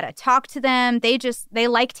 He knew how to talk to them. They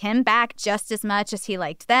liked him back just as much as he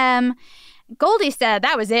liked them. Goldie said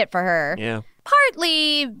that was it for her. Yeah.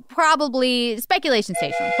 Partly, probably speculation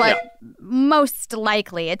station, but most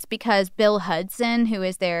likely it's because Bill Hudson, who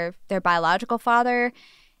is their biological father,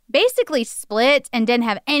 basically split and didn't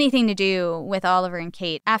have anything to do with Oliver and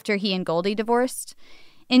Kate after he and Goldie divorced.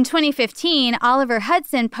 In 2015, Oliver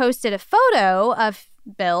Hudson posted a photo of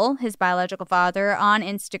Bill, his biological father, on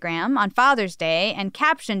Instagram on Father's Day and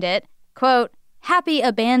captioned it, quote, "Happy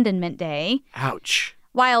Abandonment Day." Ouch.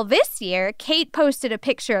 While this year, Kate posted a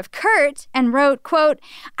picture of Kurt and wrote, quote,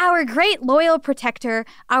 "Our great loyal protector,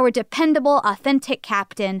 our dependable, authentic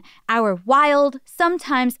captain, our wild,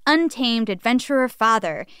 sometimes untamed adventurer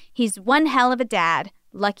father. He's one hell of a dad.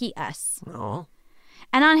 Lucky us." Aww.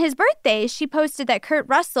 And on his birthday, she posted that Kurt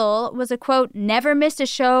Russell was a, quote, "never miss a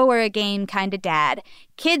show or a game kind of dad.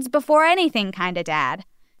 Kids before anything kind of dad."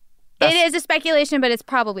 It is a speculation, but it's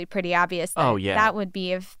probably pretty obvious that that would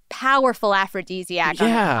be a powerful aphrodisiac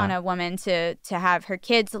on a woman to have her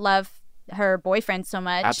kids love her boyfriend so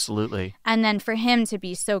much. Absolutely. And then for him to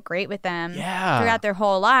be so great with them throughout their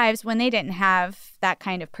whole lives when they didn't have that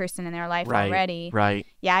kind of person in their life already. Right.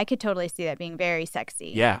 Yeah, I could totally see that being very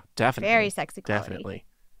sexy. Yeah, definitely. Very sexy quality. Definitely.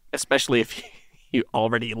 Especially if you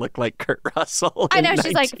already look like Kurt Russell. I know.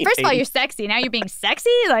 She's like, first of all, you're sexy. Now you're being sexy?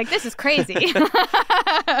 Like, this is crazy.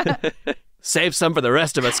 Save some for the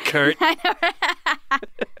rest of us, Kurt. I know.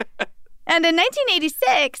 And in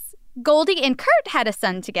 1986, Goldie and Kurt had a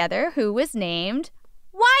son together who was named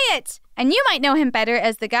Wyatt. And you might know him better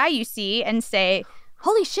as the guy you see and say,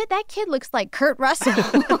 holy shit, that kid looks like Kurt Russell.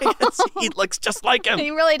 He looks just like him. He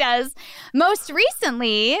really does. Most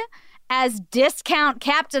recently, as discount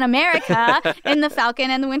Captain America in The Falcon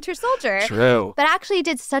and the Winter Soldier. True. But actually he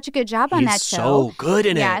did such a good job on that show. He's so good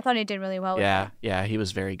in it. Yeah, I thought he did really well with it. Yeah, he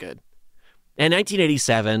was very good. In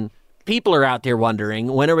 1987, people are out there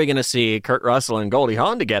wondering, when are we going to see Kurt Russell and Goldie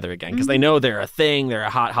Hawn together again? Because they know they're a thing. They're a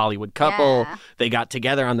hot Hollywood couple. Yeah. They got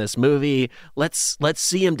together on this movie. Let's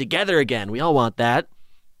see them together again. We all want that.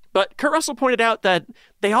 But Kurt Russell pointed out that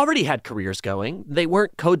they already had careers going. They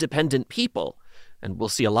weren't codependent people. And we'll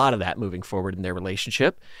see a lot of that moving forward in their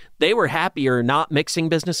relationship. They were happier not mixing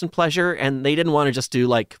business and pleasure, and they didn't want to just do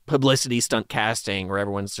like publicity stunt casting where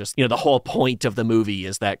everyone's just, the whole point of the movie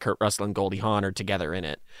is that Kurt Russell and Goldie Hawn are together in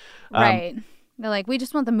it. Right. They're like, we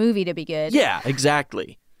just want the movie to be good. Yeah,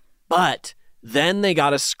 exactly. But then they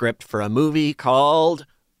got a script for a movie called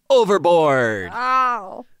Overboard.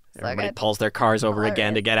 Oh. Everybody pulls their cars over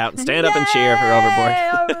again to get out and stand up and cheer for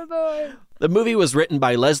Overboard. Overboard. The movie was written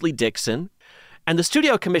by Leslie Dixon, and the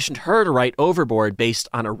studio commissioned her to write Overboard based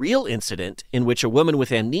on a real incident in which a woman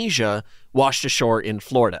with amnesia washed ashore in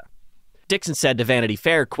Florida. Dixon said to Vanity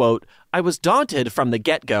Fair, quote, I was daunted from the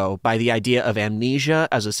get-go by the idea of amnesia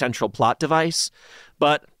as a central plot device,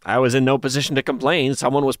 but I was in no position to complain.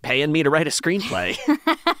 Someone was paying me to write a screenplay.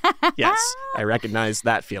 Yes, I recognize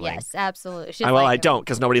that feeling. Yes, absolutely. I don't,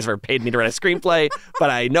 because nobody's ever paid me to write a screenplay, but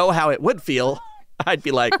I know how it would feel. I'd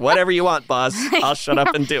be like, whatever you want, boss. I'll shut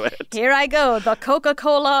up and do it. Here I go, the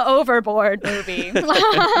Coca-Cola Overboard movie.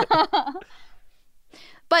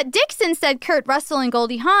 But Dixon said Kurt Russell and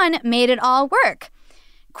Goldie Hawn made it all work.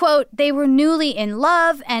 Quote, they were newly in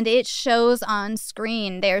love, and it shows on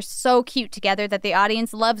screen. They're so cute together that the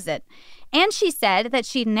audience loves it. And she said that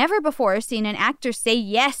she'd never before seen an actor say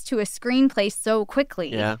yes to a screenplay so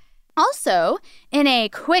quickly. Yeah. Also, in a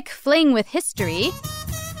quick fling with history...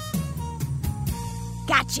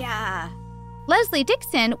 Gotcha! Leslie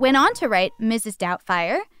Dixon went on to write Mrs.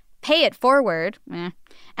 Doubtfire, Pay It Forward,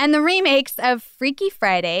 and the remakes of Freaky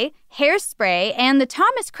Friday, Hairspray, and The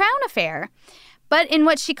Thomas Crown Affair. But in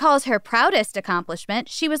what she calls her proudest accomplishment,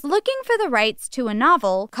 she was looking for the rights to a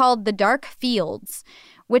novel called The Dark Fields,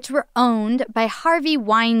 which were owned by Harvey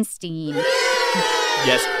Weinstein.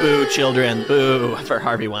 Yes, boo, children, boo for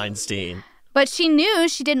Harvey Weinstein. But she knew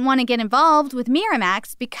she didn't want to get involved with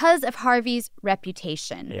Miramax because of Harvey's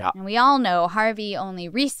reputation. Yeah. And we all know Harvey only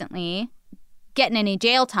recently getting any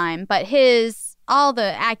jail time, but all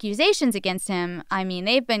the accusations against him, I mean,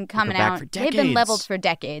 they've been coming out. They've been leveled for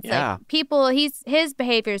decades. Yeah. Like people, his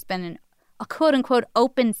behavior has been a quote unquote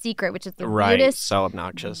open secret, which is the weirdest, so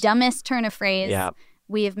obnoxious, dumbest turn of phrase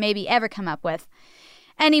we have maybe ever come up with.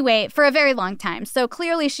 Anyway, for a very long time. So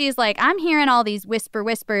clearly she's like, I'm hearing all these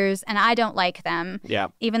whispers and I don't like them. Yeah.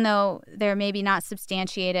 Even though they're maybe not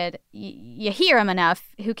substantiated. You hear them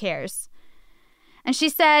enough. Who cares? And she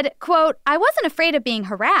said, quote, I wasn't afraid of being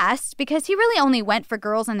harassed because he really only went for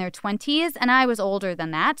girls in their 20s and I was older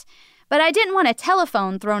than that. But I didn't want a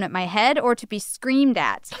telephone thrown at my head or to be screamed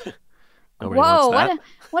at. Whoa,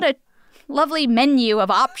 what a lovely menu of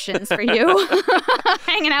options for you.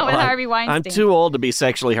 Hanging out with Harvey Weinstein. I'm too old to be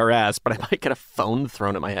sexually harassed, but I might get a phone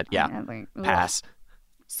thrown at my head. Yeah, pass.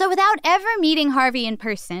 So without ever meeting Harvey in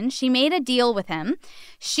person, she made a deal with him.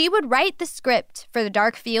 She would write the script for The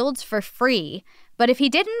Dark Fields for free, but if he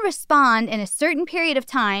didn't respond in a certain period of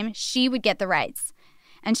time, she would get the rights.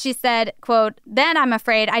 And she said, quote, then I'm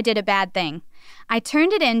afraid I did a bad thing. I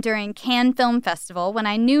turned it in during Cannes Film Festival when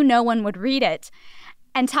I knew no one would read it.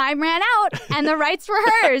 And time ran out, and the rights were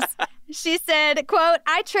hers. She said, quote,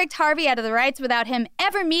 I tricked Harvey out of the rights without him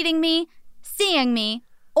ever meeting me, seeing me,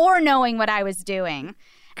 or knowing what I was doing.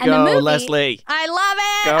 And Go, the movie, Leslie. I love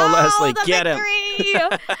it. Go, Leslie. The Get victory.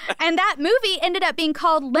 him. And that movie ended up being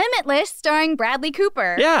called Limitless, starring Bradley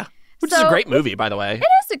Cooper. Yeah. Which is a great movie, by the way.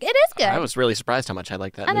 It is good. I was really surprised how much I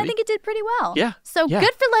liked that movie. And I think it did pretty well. Yeah. So good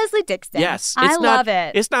for Leslie Dixon. Yes. I love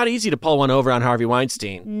it. It's not easy to pull one over on Harvey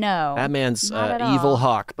Weinstein. No. That man's not at evil all.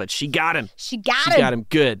 hawk, but she got him. She got him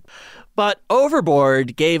good. But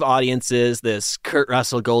Overboard gave audiences this Kurt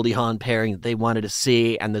Russell-Goldie Hawn pairing that they wanted to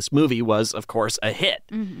see, and this movie was, of course, a hit.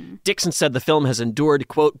 Mm-hmm. Dixon said the film has endured,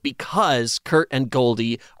 quote, because Kurt and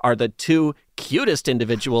Goldie are the two cutest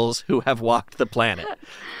individuals who have walked the planet.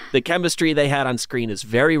 The chemistry they had on screen is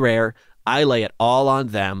very rare. I lay it all on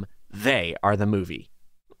them. They are the movie.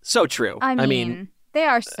 So true. I mean They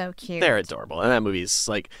are so cute. They're adorable. And that movie's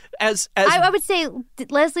like, as I would say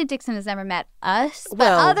Leslie Dixon has never met us,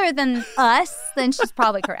 but other than us, then she's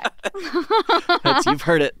probably correct. You've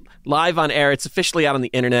heard it live on air. It's officially out on the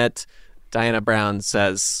internet. Diana Brown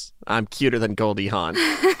says, I'm cuter than Goldie Hawn.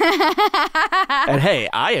 And hey,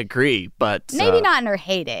 I agree, but... Maybe not in her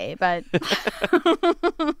heyday, but...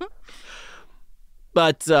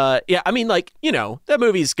 But, yeah, I mean, like, you know, that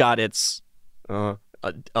movie's got its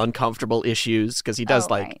uncomfortable issues because he does,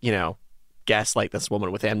 you know, gaslight this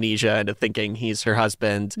woman with amnesia into thinking he's her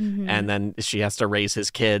husband, and then she has to raise his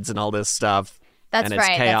kids and all this stuff. That's and it's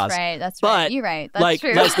right. chaos. That's right. That's but, right. You're right. That's like,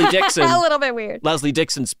 true. Leslie Dixon, a little bit weird. Leslie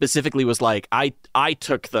Dixon specifically was like, I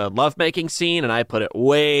took the lovemaking scene and I put it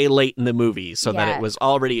way late in the movie so that it was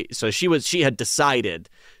already. So she had decided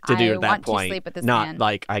to do at that point. To sleep with this not man.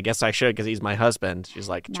 like, I guess I should because he's my husband. She's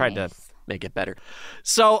like tried to make it better.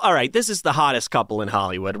 So, all right, this is the hottest couple in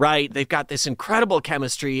Hollywood, right? They've got this incredible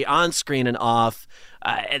chemistry on screen and off.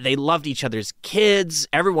 They loved each other's kids.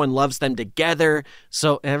 Everyone loves them together.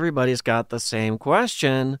 So everybody's got the same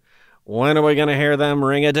question. When are we going to hear them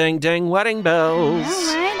ring-a-ding-ding wedding bells?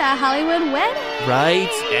 All right, a Hollywood wedding. Right?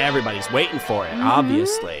 Everybody's waiting for it,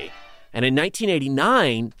 obviously. And in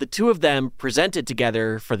 1989, the two of them presented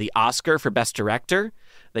together for the Oscar for Best Director.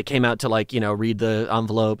 They came out to, like, you know, read the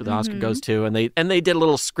envelope the Oscar goes to, and they did a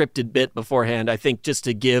little scripted bit beforehand, I think, just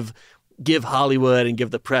to give Hollywood and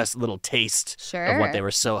give the press a little taste of what they were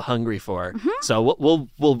so hungry for. So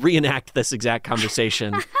we'll reenact this exact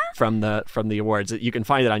conversation from the awards. You can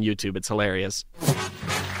find it on YouTube. It's hilarious.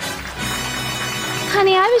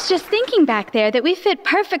 Honey, I was just thinking back there that we fit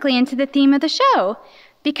perfectly into the theme of the show.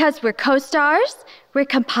 Because we're co-stars, we're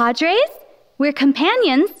compadres, we're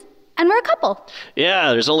companions, and we're a couple.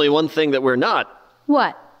 Yeah, there's only one thing that we're not.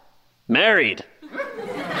 What? Married.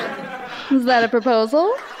 Is that a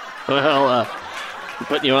proposal? Well, I'm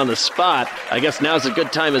putting you on the spot. I guess now's a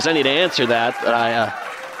good time as any to answer that.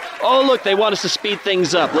 But oh, look, they want us to speed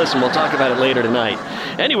things up. Listen, we'll talk about it later tonight.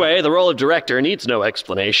 Anyway, the role of director needs no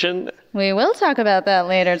explanation. We will talk about that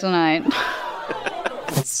later tonight.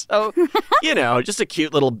 So, you know, just a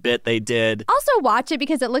cute little bit they did. Also watch it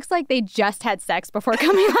because it looks like they just had sex before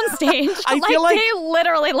coming on stage. I feel like they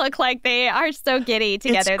literally look like they are so giddy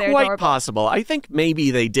together. It's They're quite adorable. possible. I think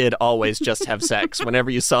maybe they did always just have sex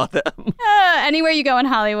whenever you saw them. Anywhere you go in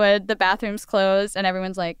Hollywood, the bathroom's closed and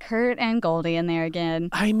everyone's like, Kurt and Goldie in there again.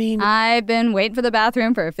 I mean, I've been waiting for the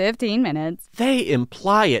bathroom for 15 minutes. They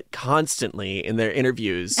imply it constantly in their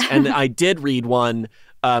interviews. And I did read one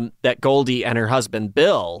that Goldie and her husband,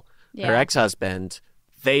 Bill, her ex-husband,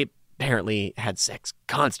 they apparently had sex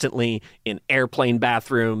constantly in airplane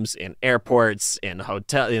bathrooms, in airports, in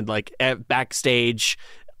hotel, in like backstage,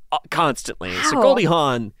 constantly. Wow. So Goldie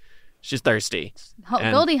Hawn, she's thirsty.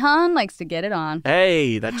 Goldie Hawn likes to get it on.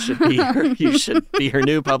 Hey, that should be you should be her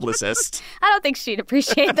new publicist. I don't think she'd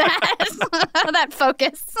appreciate that, that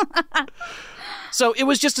focus. So it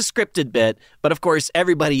was just a scripted bit, but of course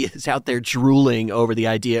everybody is out there drooling over the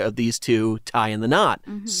idea of these two tying the knot.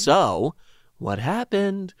 So what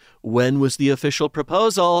happened? When was the official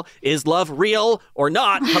proposal? Is love real or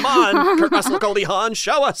not? Come on, Kurt Russell, Goldie Hawn,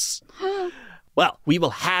 show us. Well, we will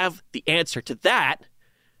have the answer to that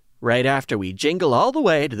right after we jingle all the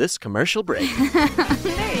way to this commercial break.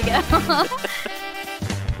 There you go.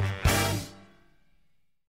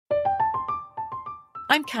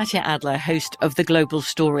 I'm Katya Adler, host of The Global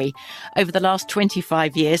Story. Over the last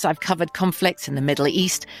 25 years, I've covered conflicts in the Middle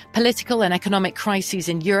East, political and economic crises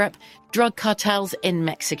in Europe, drug cartels in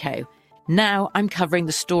Mexico. Now I'm covering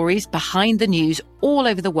the stories behind the news all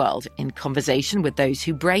over the world in conversation with those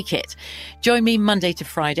who break it. Join me Monday to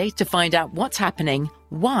Friday to find out what's happening,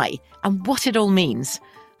 why, and what it all means.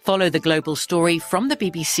 Follow The Global Story from the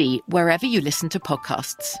BBC wherever you listen to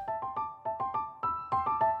podcasts.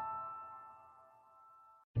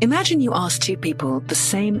 Imagine you ask two people the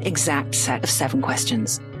same exact set of 7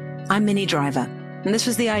 questions. I'm Minnie Driver, and this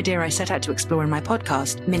was the idea I set out to explore in my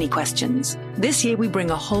podcast, Mini Questions. This year, we bring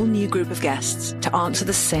a whole new group of guests to answer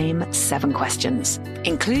the same 7 questions,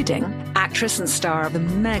 including actress and star of the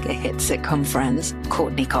mega-hit sitcom Friends,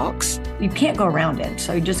 Courtney Cox. You can't go around it,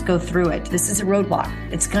 so you just go through it. This is a roadblock.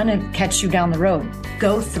 It's going to catch you down the road.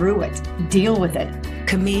 Go through it. Deal with it.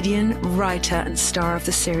 Comedian, writer, and star of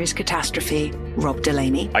the series Catastrophe, Rob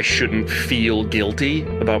Delaney. I shouldn't feel guilty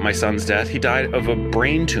about my son's death. He died of a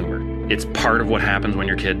brain tumor. It's part of what happens when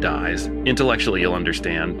your kid dies. Intellectually, you'll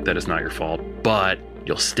understand that it's not your fault, but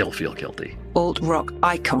you'll still feel guilty. Alt-rock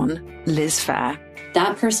icon, Liz Phair.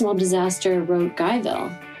 That personal disaster wrote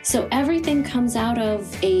Guyville. So everything comes out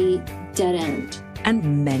of a dead end.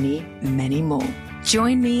 And many, many more.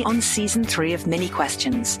 Join me on Season 3 of Mini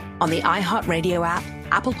Questions on the iHeartRadio app,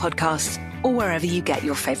 Apple Podcasts, or wherever you get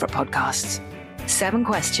your favorite podcasts. 7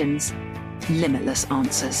 questions, limitless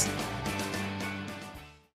answers.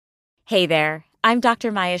 Hey there, I'm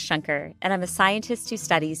Dr. Maya Shankar, and I'm a scientist who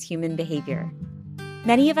studies human behavior.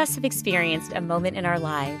 Many of us have experienced a moment in our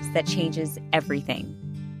lives that changes everything.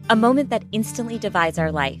 A moment that instantly divides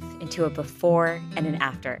our life into a before and an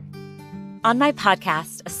after. On my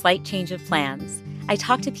podcast, A Slight Change of Plans, I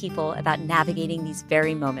talk to people about navigating these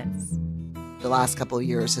very moments. The last couple of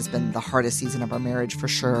years has been the hardest season of our marriage for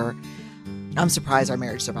sure. I'm surprised our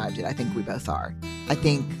marriage survived it. I think we both are. I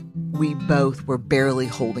think we both were barely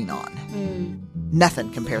holding on.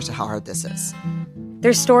 Nothing compares to how hard this is.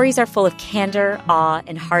 Their stories are full of candor, awe,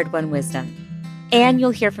 and hard-won wisdom. And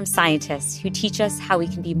you'll hear from scientists who teach us how we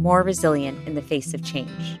can be more resilient in the face of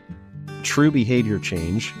change. True behavior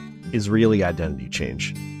change is really identity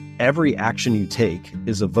change. Every action you take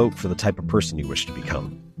is a vote for the type of person you wish to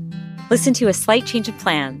become. Listen to A Slight Change of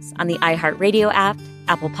Plans on the iHeartRadio app,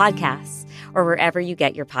 Apple Podcasts, or wherever you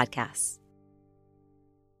get your podcasts.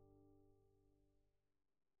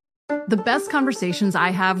 The best conversations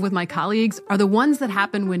I have with my colleagues are the ones that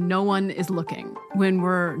happen when no one is looking, when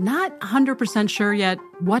we're not 100% sure yet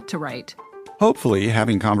what to write. Hopefully,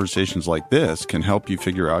 having conversations like this can help you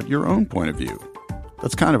figure out your own point of view.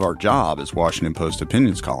 That's kind of our job as Washington Post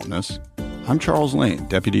opinions columnists. I'm Charles Lane,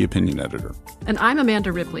 Deputy Opinion Editor. And I'm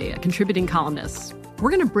Amanda Ripley, a contributing columnist. We're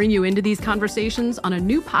going to bring you into these conversations on a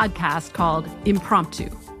new podcast called Impromptu.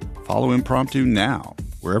 Follow Impromptu now,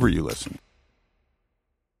 wherever you listen.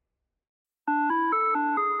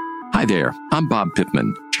 Hi there, I'm Bob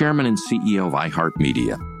Pittman, Chairman and CEO of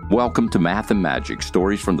iHeartMedia. Welcome to Math and Magic,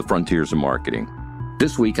 Stories from the Frontiers of Marketing.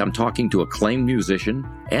 This week, I'm talking to acclaimed musician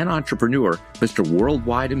and entrepreneur, Mr.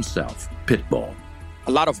 Worldwide himself, Pitbull.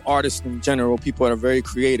 A lot of artists in general, people that are very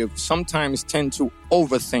creative, sometimes tend to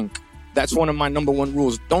overthink. That's one of my number one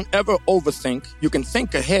rules. Don't ever overthink. You can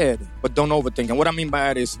think ahead, but don't overthink. And what I mean by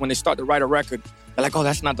that is when they start to write a record, they're like, oh,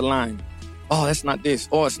 that's not the line. Oh, that's not this.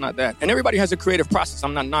 Oh, it's not that. And everybody has a creative process.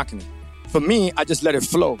 I'm not knocking it. For me, I just let it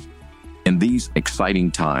flow. In these exciting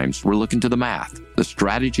times, we're looking to the math, the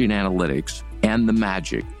strategy and analytics, and the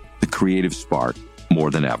magic, the creative spark,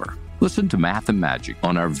 more than ever. Listen to Math and Magic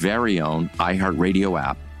on our very own iHeartRadio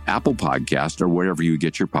app, Apple Podcast, or wherever you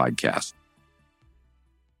get your podcasts.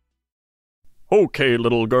 Okay,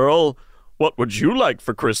 little girl, what would you like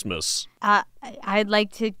for Christmas? I'd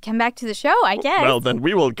like to come back to the show, I guess. Well, then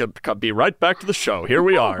we will be right back to the show. Here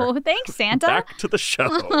we are. Oh, thanks, Santa. Back to the show.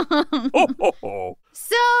 Ho, ho, ho.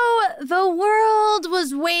 So the world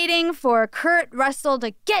was waiting for Kurt Russell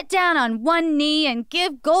to get down on one knee and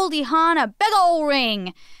give Goldie Hawn a big ol'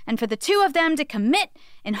 ring, and for the two of them to commit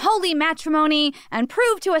in holy matrimony and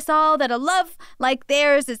prove to us all that a love like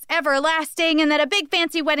theirs is everlasting and that a big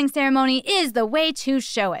fancy wedding ceremony is the way to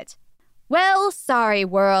show it. Well, sorry,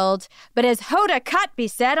 world, but as Hoda Kotb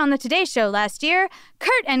said on the Today Show last year,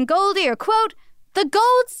 Kurt and Goldie are, quote, the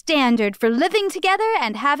gold standard for living together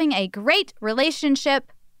and having a great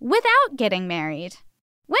relationship without getting married.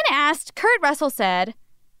 When asked, Kurt Russell said,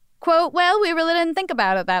 quote, well, we really didn't think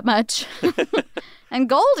about it that much. And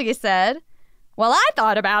Goldie said, well, I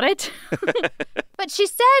thought about it. But she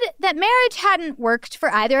said that marriage hadn't worked for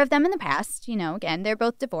either of them in the past. You know, again, they're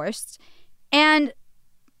both divorced. And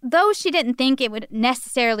though she didn't think it would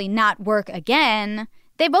necessarily not work again,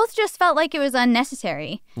 they both just felt like it was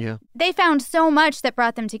unnecessary. Yeah. They found so much that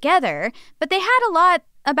brought them together, but they had a lot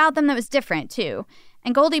about them that was different, too.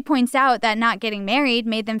 And Goldie points out that not getting married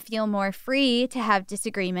made them feel more free to have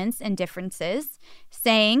disagreements and differences,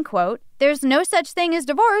 saying, quote, there's no such thing as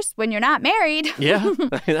divorce when you're not married. Yeah,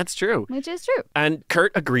 that's true. Which is true. And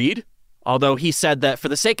Kurt agreed. Although he said that for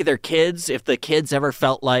the sake of their kids, if the kids ever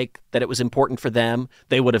felt like that it was important for them,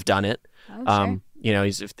 they would have done it. Oh, sure. You know,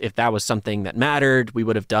 if that was something that mattered, we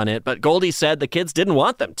would have done it. But Goldie said the kids didn't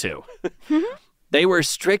want them to. They were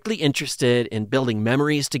strictly interested in building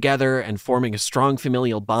memories together and forming a strong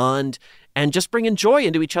familial bond and just bringing joy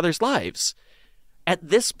into each other's lives. At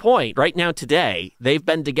this point, right now today, they've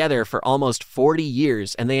been together for almost 40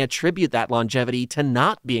 years, and they attribute that longevity to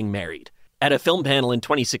not being married. At a film panel in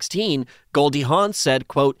 2016, Goldie Hawn said,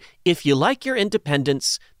 quote, if you like your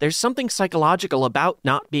independence, there's something psychological about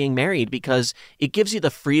not being married because it gives you the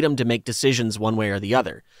freedom to make decisions one way or the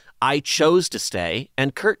other. I chose to stay,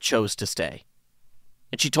 and Kurt chose to stay.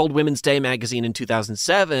 And she told Women's Day magazine in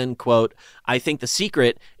 2007, quote, I think the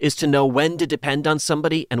secret is to know when to depend on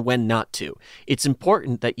somebody and when not to. It's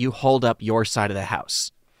important that you hold up your side of the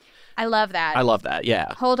house. I love that. I love that,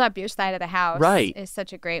 yeah. Hold up your side of the house. Right. Is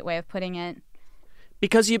such a great way of putting it.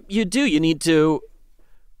 Because you need to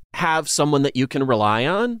have someone that you can rely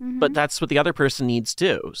on, but that's what the other person needs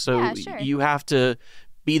too. So you have to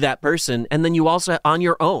be that person. And then you also, on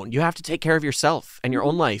your own, you have to take care of yourself and your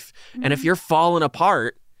own life. And if you're falling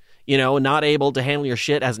apart, you know, not able to handle your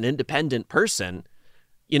shit as an independent person,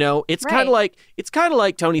 you know, it's kind of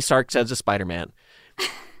like Tony Stark says to Spider-Man.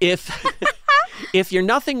 If you're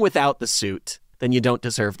nothing without the suit, then you don't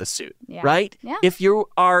deserve the suit, right? Yeah. If you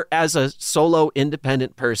are, as a solo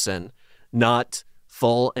independent person, not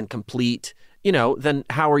full and complete, you know, then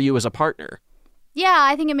how are you as a partner? Yeah,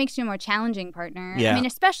 I think it makes you a more challenging partner. Yeah. I mean,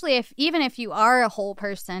 especially even if you are a whole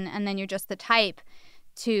person and then you're just the type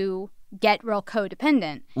to get real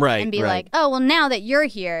codependent. Right, and be like, oh, well, now that you're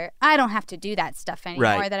here, I don't have to do that stuff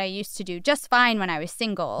anymore that I used to do just fine when I was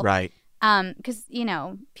single. Right. Because, you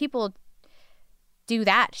know, people do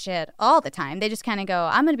that shit all the time. They just kind of go,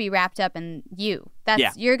 I'm going to be wrapped up in you.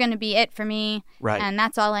 You're going to be it for me. Right. And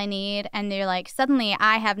that's all I need. And they're like, suddenly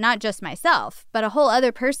I have not just myself, but a whole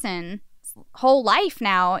other person's whole life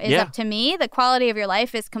now is up to me. The quality of your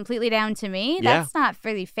life is completely down to me. That's not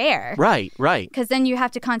really fair. Right. Because then you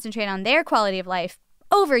have to concentrate on their quality of life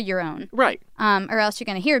over your own. Right. Or else you're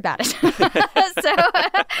going to hear about it.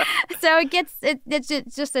 So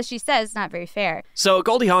it's just as she says, not very fair. So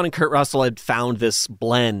Goldie Hawn and Kurt Russell had found this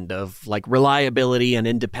blend of like reliability and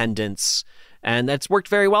independence, and that's worked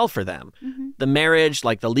very well for them. The marriage,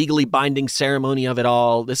 like the legally binding ceremony of it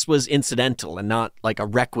all, this was incidental and not like a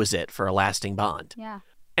requisite for a lasting bond. Yeah.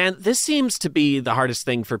 And this seems to be the hardest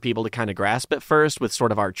thing for people to kind of grasp at first with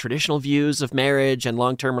sort of our traditional views of marriage and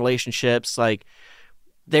long-term relationships. Like,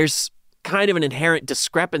 there's kind of an inherent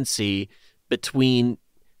discrepancy between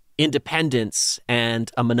independence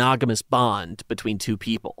and a monogamous bond between two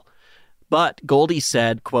people. But Goldie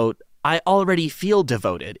said, quote, I already feel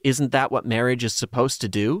devoted. Isn't that what marriage is supposed to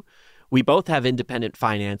do? We both have independent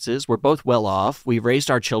finances. We're both well off. We've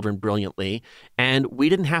raised our children brilliantly, and we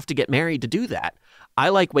didn't have to get married to do that. I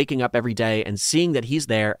like waking up every day and seeing that he's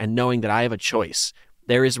there and knowing that I have a choice.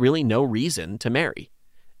 There is really no reason to marry.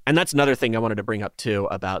 And that's another thing I wanted to bring up, too,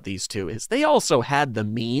 about these two, is they also had the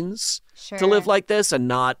means to live like this, and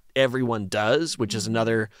not everyone does, which is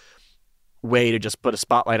another way to just put a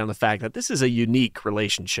spotlight on the fact that this is a unique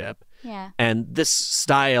relationship. Yeah. And this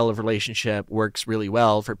style of relationship works really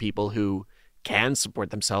well for people who can support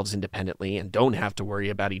themselves independently and don't have to worry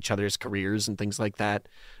about each other's careers and things like that.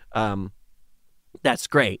 That's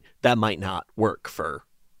great. That might not work for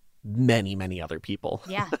many, many other people.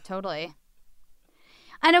 Yeah, totally.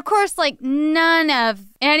 And of course, like, none of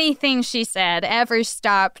anything she said ever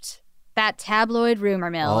stopped that tabloid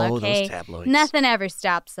rumor mill, okay? Those tabloids. Nothing ever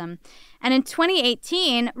stops them. And in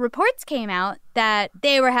 2018, reports came out that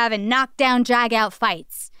they were having knockdown, drag-out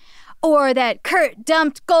fights. Or that Kurt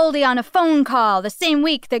dumped Goldie on a phone call the same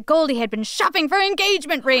week that Goldie had been shopping for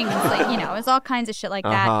engagement rings. Like, you know, it was all kinds of shit like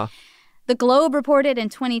that. The Globe reported in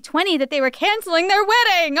 2020 that they were canceling their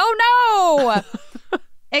wedding. Oh, no!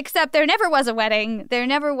 Except there never was a wedding. There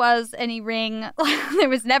never was any ring. There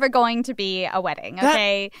was never going to be a wedding,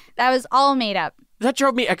 okay? That was all made up. That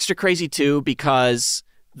drove me extra crazy, too, because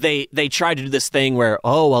they tried to do this thing where,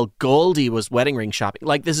 oh, well, Goldie was wedding ring shopping.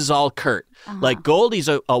 Like, this is all Kurt. Like, Goldie's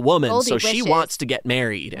a woman, Goldie so wishes. she wants to get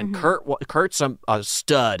married. And Kurt's a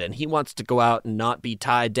stud, and he wants to go out and not be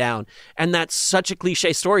tied down. And that's such a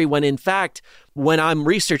cliche story when, in fact, when I'm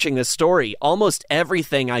researching this story, almost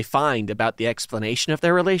everything I find about the explanation of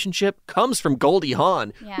their relationship comes from Goldie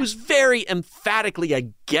Hawn, who's very emphatically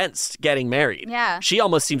against getting married. Yeah. She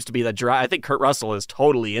almost seems to be the I think Kurt Russell is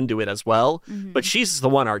totally into it as well, but she's the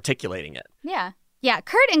one articulating it. Yeah. Yeah,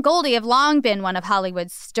 Kurt and Goldie have long been one of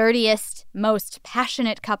Hollywood's sturdiest, most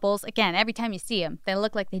passionate couples. Again, every time you see them, they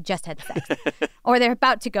look like they just had sex. Or they're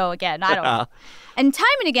about to go again. I don't know. And time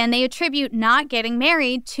and again, they attribute not getting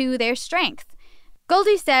married to their strength.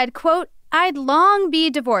 Goldie said, quote, I'd long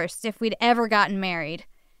be divorced if we'd ever gotten married.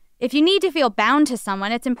 If you need to feel bound to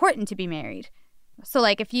someone, it's important to be married. So,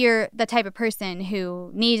 like, if you're the type of person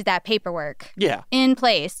who needs that paperwork in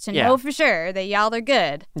place to know for sure that y'all are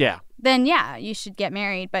good, then, you should get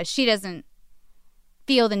married. But she doesn't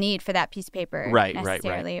feel the need for that piece of paper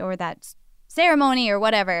necessarily or that ceremony or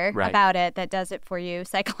whatever about it that does it for you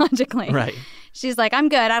psychologically. Right. She's like, I'm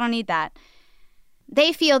good. I don't need that.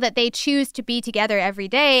 They feel that they choose to be together every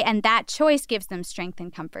day, and that choice gives them strength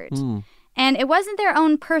and comfort. And it wasn't their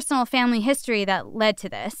own personal family history that led to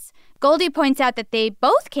this. Goldie points out that they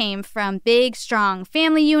both came from big, strong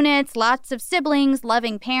family units, lots of siblings,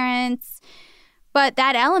 loving parents. But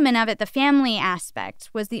that element of it, the family aspect,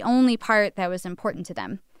 was the only part that was important to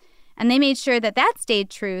them. And they made sure that that stayed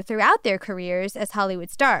true throughout their careers as Hollywood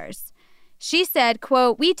stars. She said,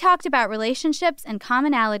 quote, "We talked about relationships and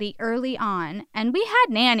commonality early on, and we had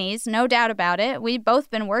nannies, no doubt about it. We've both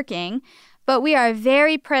been working, but we are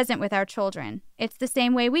very present with our children. It's the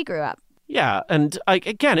same way we grew up." Yeah, and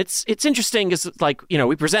again, it's interesting because, like, you know,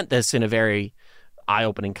 we present this in a very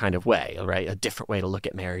eye-opening kind of way, right? A different way to look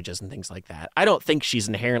at marriages and things like that. I don't think she's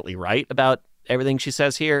inherently right about everything she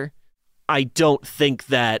says here. I don't think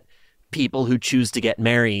that people who choose to get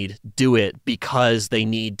married do it because they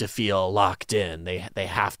need to feel locked in. They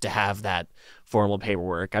have to have that formal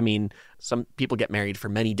paperwork. I mean, some people get married for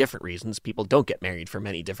many different reasons. People don't get married for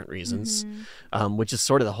many different reasons, which is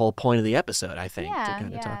sort of the whole point of the episode, I think, to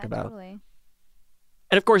kind of talk about. Totally.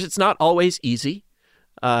 And of course, it's not always easy.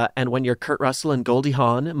 And when you're Kurt Russell and Goldie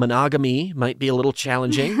Hawn, monogamy might be a little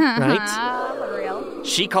challenging, right?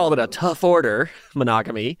 She called it a tough order,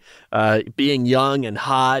 monogamy, being young and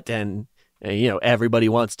hot and, you know, everybody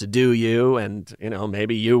wants to do you and, you know,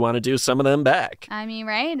 maybe you want to do some of them back. I mean,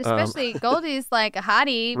 right? Especially Goldie's like a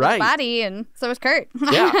hottie with right. a body, and so is Kurt.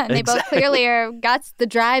 Yeah, and they both clearly got the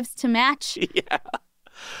drives to match. Yeah.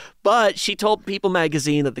 But she told People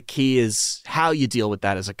magazine that the key is how you deal with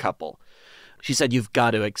that as a couple. She said, you've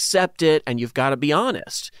got to accept it and you've got to be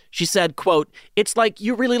honest. She said, quote, "It's like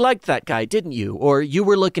you really liked that guy, didn't you? Or you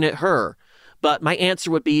were looking at her. But my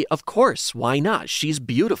answer would be, of course, why not? She's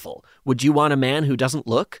beautiful. Would you want a man who doesn't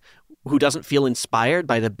look, who doesn't feel inspired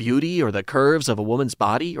by the beauty or the curves of a woman's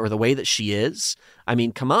body or the way that she is? I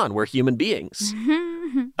mean, come on, we're human beings."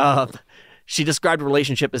 She described a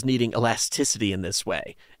relationship as needing elasticity in this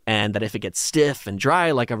way, and that if it gets stiff and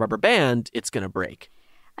dry like a rubber band, it's going to break.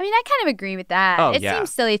 I mean, I kind of agree with that. It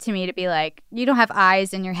seems silly to me to be like, you don't have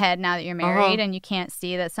eyes in your head now that you're married and you can't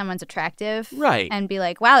see that someone's attractive. Right. And be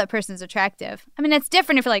like, wow, that person's attractive. I mean, it's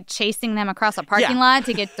different if you're like chasing them across a parking lot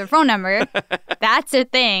to get their phone number. That's a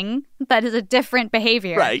thing. That is a different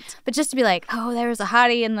behavior. Right. But just to be like, oh, there was a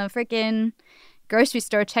hottie in the freaking grocery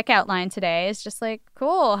store checkout line today. It's just like,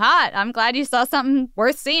 cool, hot. I'm glad you saw something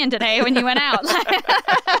worth seeing today when you went out.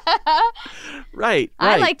 Right.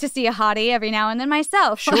 I like to see a hottie every now and then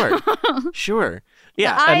myself. Sure.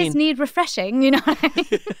 Yeah. The eyes need refreshing, you know what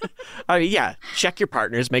I mean? Yeah. Check your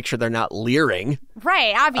partners. Make sure they're not leering.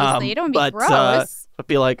 Right. Obviously. You don't want to be gross. But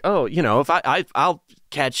be like, oh, you know, if I'll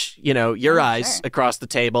catch, you know, your eyes across the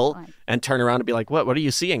table and turn around and be like, what are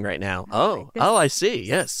you seeing right now? Oh, I see.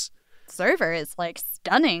 Yes. Server is like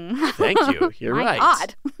stunning. Thank you. You're My right.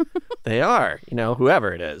 God. They are, you know,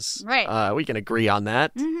 whoever it is. Right. We can agree on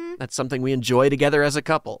that. Mm-hmm. That's something we enjoy together as a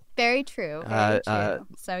couple. Very true. Very true.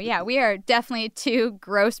 So, yeah, we are definitely two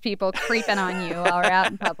gross people creeping on you while we're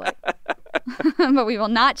out in public. But we will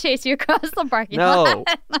not chase you across the parking lot.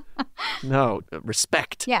 No.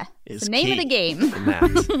 Respect. Yeah. Is the name key of the game. in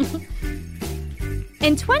that.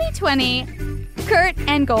 In 2020, Kurt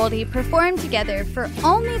and Goldie performed together for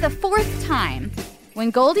only the 4th time when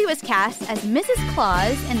Goldie was cast as Mrs.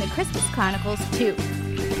 Claus in The Christmas Chronicles 2.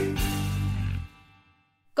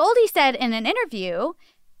 Goldie said in an interview,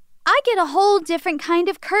 "I get a whole different kind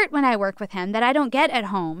of Kurt when I work with him that I don't get at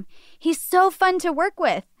home. He's so fun to work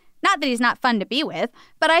with. Not that he's not fun to be with,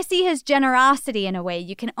 but I see his generosity in a way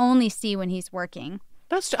you can only see when he's working."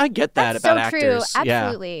 I get that about so actors. True.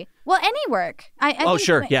 Absolutely. Yeah. Well, any work. I think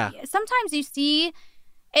sure. Yeah. Sometimes you see,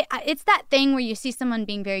 it's that thing where you see someone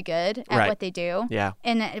being very good at what they do. Yeah.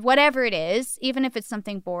 And whatever it is, even if it's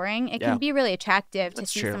something boring, it can be really attractive to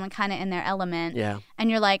see someone kind of in their element. Yeah.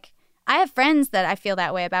 And you're like, I have friends that I feel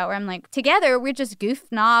that way about, where I'm like, together we're just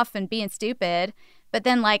goofing off and being stupid. But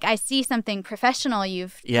then, like, I see something professional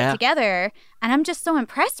you've put together, and I'm just so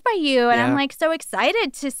impressed by you. And I'm, like, so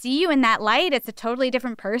excited to see you in that light. It's a totally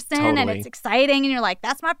different person, and it's exciting. And you're like,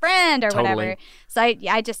 that's my friend or whatever. So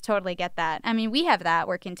I just totally get that. I mean, we have that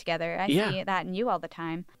working together. I see that in you all the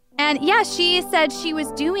time. And, she said she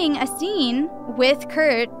was doing a scene with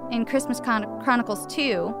Kurt in Christmas Chronicles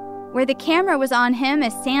 2 where the camera was on him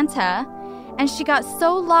as Santa. And she got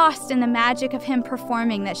so lost in the magic of him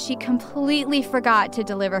performing that she completely forgot to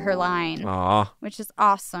deliver her line. Aww. Which is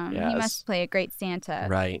awesome. Yes. He must play a great Santa.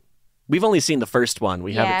 Right. We've only seen the first one.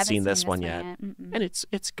 We haven't seen this one yet. And it's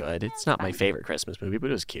good. It's not my favorite Christmas movie, but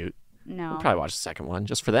it was cute. No. We'll probably watch the second one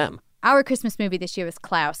just for them. Our Christmas movie this year was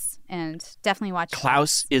Klaus, and definitely watch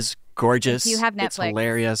Klaus is gorgeous. If you have Netflix. It's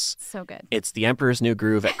hilarious. So good. It's The Emperor's New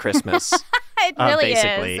Groove at Christmas. It really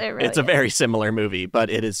basically. is. It really it's a very similar movie, but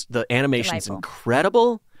it is the animation's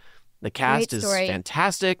incredible. The cast is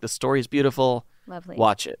fantastic. The story's beautiful. Lovely.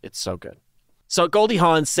 Watch it. It's so good. So Goldie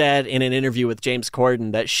Hawn said in an interview with James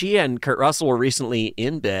Corden that she and Kurt Russell were recently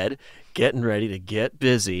in bed getting ready to get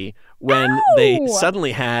busy when they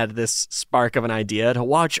suddenly had this spark of an idea to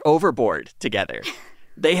watch Overboard together.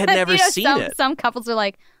 They had never seen it. Some couples are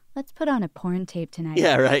like, let's put on a porn tape tonight.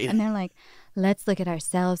 Yeah, right. And they're like, let's look at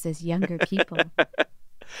ourselves as younger people.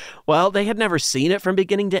 Well, they had never seen it from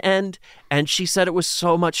beginning to end, and she said it was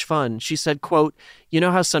so much fun. She said, quote, you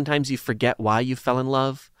know how sometimes you forget why you fell in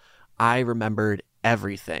love? I remembered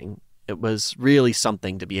everything. It was really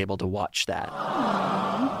something to be able to watch that.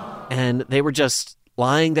 Aww. And they were just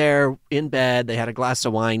lying there in bed. They had a glass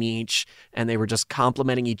of wine each, and they were just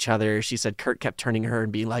complimenting each other. She said Kurt kept turning to her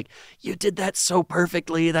and being like, you did that so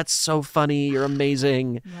perfectly. That's so funny. You're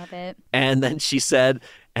amazing. Love it. And then she said,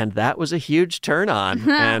 and that was a huge turn on.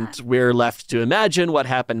 And we're left to imagine what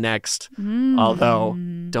happened next. Although,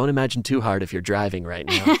 don't imagine too hard if you're driving right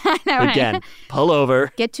now. know, right? Again, pull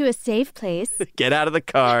over. Get to a safe place. Get out of the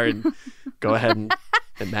car and go ahead and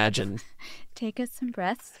imagine. Take us some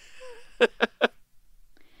breaths.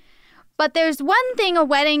 But there's one thing a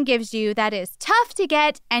wedding gives you that is tough to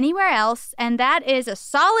get anywhere else, and that is a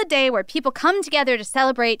solid day where people come together to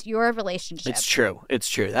celebrate your relationship. It's true. It's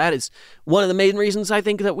true. That is one of the main reasons I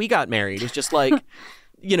think that we got married. It's just like,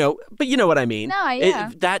 but you know what I mean. No,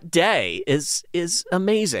 yeah. That day is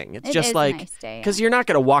amazing. It's just like, a nice day, because you're not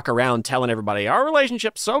going to walk around telling everybody our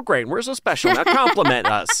relationship's so great and we're so special. Now compliment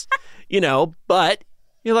us, but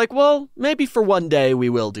you're like, well, maybe for one day we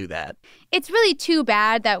will do that. It's really too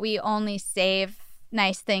bad that we only save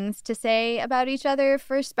nice things to say about each other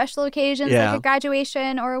for special occasions like a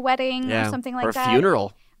graduation or a wedding or something like that. Or a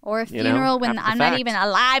funeral. Or a funeral when I'm not even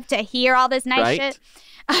alive to hear all this nice shit.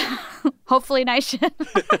 Hopefully nice shit.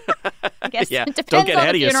 I guess it depends don't get on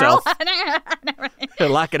ahead the of funeral. yourself. A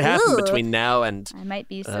lot could happen between now and I might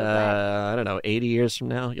be so glad. I don't know, 80 years from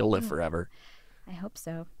now. You'll live forever. I hope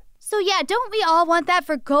so. So yeah, don't we all want that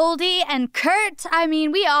for Goldie and Kurt? I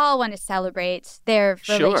mean, we all want to celebrate their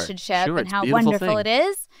relationship and how wonderful it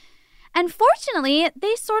is. And fortunately,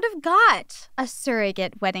 they sort of got a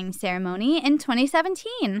surrogate wedding ceremony in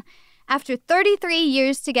 2017. After 33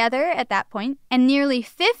 years together at that point and nearly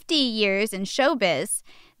 50 years in showbiz,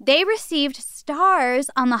 they received stars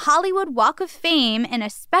on the Hollywood Walk of Fame in a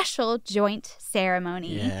special joint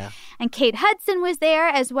ceremony. Yeah. And Kate Hudson was there,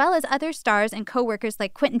 as well as other stars and co-workers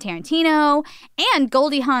like Quentin Tarantino and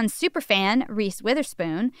Goldie Hawn's superfan, Reese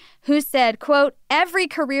Witherspoon, who said, quote, every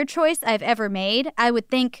career choice I've ever made, I would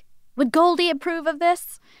think, would Goldie approve of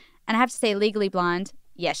this? And I have to say, Legally Blonde,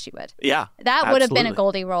 yes, she would. Yeah, that would have been a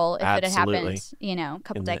Goldie role if it had happened, a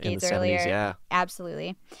couple in decades the earlier. 70s, yeah.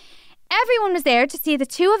 Absolutely. Everyone was there to see the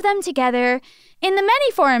two of them together in the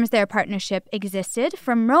many forms their partnership existed,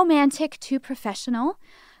 from romantic to professional.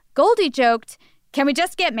 Goldie joked, can we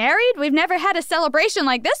just get married? We've never had a celebration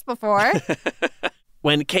like this before.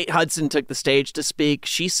 When Kate Hudson took the stage to speak,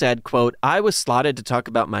 she said, quote, I was slotted to talk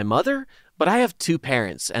about my mother, but I have two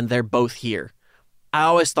parents, and they're both here. I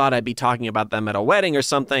always thought I'd be talking about them at a wedding or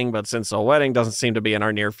something, but since a wedding doesn't seem to be in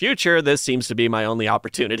our near future, this seems to be my only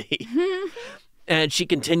opportunity. And she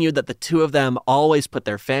continued that the two of them always put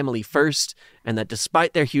their family first, and that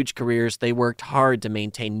despite their huge careers, they worked hard to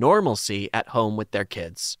maintain normalcy at home with their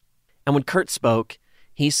kids. And when Kurt spoke,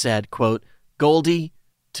 he said, quote, Goldie,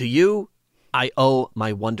 to you, I owe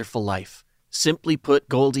my wonderful life. Simply put,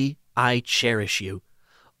 Goldie, I cherish you.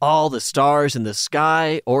 All the stars in the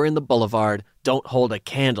sky or in the boulevard don't hold a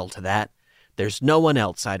candle to that. There's no one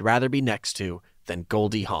else I'd rather be next to than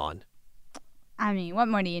Goldie Hawn. I mean, what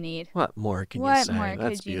more do you need? What more can you say? What more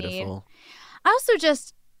That's could you beautiful. need? I also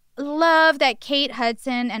just love that Kate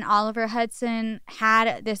Hudson and Oliver Hudson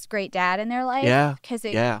had this great dad in their life. Yeah, because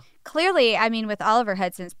yeah. Clearly, I mean, with Oliver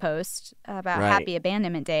Hudson's post about Happy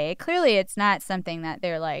Abandonment Day, clearly it's not something that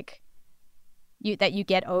they're like, that you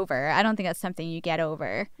get over. I don't think that's something you get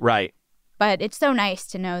over. Right. But it's so nice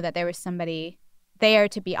to know that there was somebody there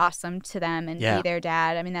to be awesome to them and be their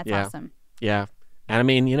dad. I mean, that's awesome. Yeah. And I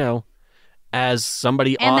mean, as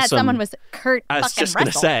somebody and awesome. And that someone was Kurt I was just going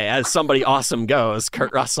to say, as somebody awesome goes,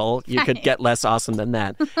 Kurt Russell, you could get less awesome than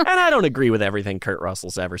that. And I don't agree with everything Kurt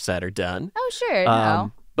Russell's ever said or done. Oh, sure.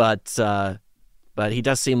 No. But he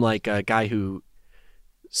does seem like a guy who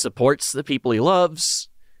supports the people he loves,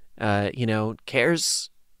 cares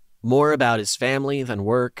more about his family than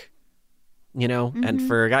work, and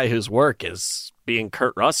for a guy whose work is being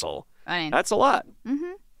Kurt Russell, that's a lot.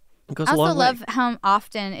 Mm-hmm. It goes I a long also way. love how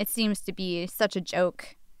often it seems to be such a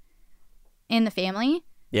joke in the family.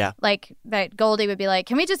 Yeah. Like that Goldie would be like,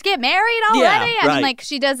 can we just get married already? Yeah, I right. mean, like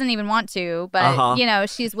she doesn't even want to, but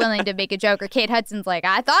she's willing to make a joke. Or Kate Hudson's like,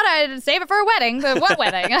 I thought I'd save it for a wedding, but what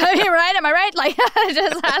wedding? I mean, right? Am I right? Like,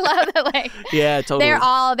 I love that. Like, yeah, totally.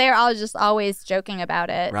 They're all just always joking about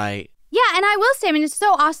it. Right. Yeah, and I will say, I mean, it's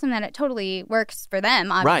so awesome that it totally works for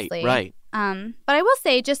them, obviously. Right. But I will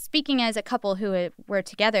say, just speaking as a couple who were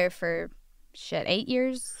together for, 8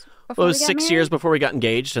 years before Well, it was we got 6 married? years before we got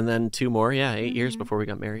engaged, and then 2 more. Yeah, 8 years before we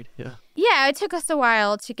got married. Yeah. Yeah, it took us a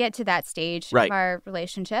while to get to that stage Right. of our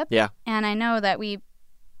relationship. Yeah. And I know that we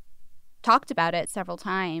talked about it several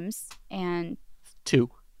times. And 2.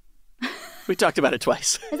 We talked about it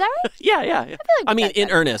twice. is that right? Yeah. I mean, in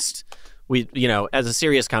earnest, we, as a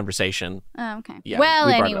serious conversation. Oh, okay. Yeah, well,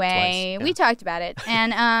 we brought it up anyway, twice. we talked about it.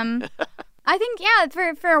 And I think,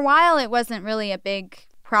 for a while, it wasn't really a big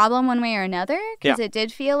problem one way or another. Because it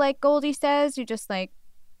did feel like Goldie says, you're just like,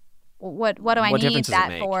 what do I What need difference does it that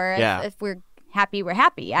make? for? Yeah. If we're happy, we're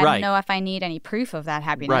happy. I Right. don't know if I need any proof of that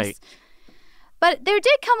happiness. Right. But there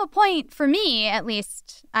did come a point, for me at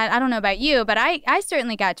least, I don't know about you, but I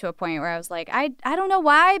certainly got to a point where I was like, I don't know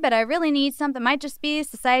why, but I really need something. It might just be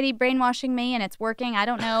society brainwashing me and it's working. I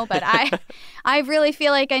don't know, but I really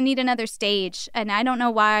feel like I need another stage. And I don't know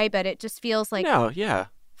why, but it just feels like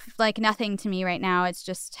like nothing to me right now. It's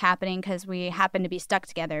just happening because we happen to be stuck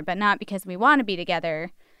together, but not because we want to be together,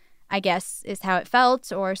 I guess, is how it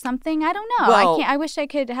felt or something. I don't know. Well, I wish I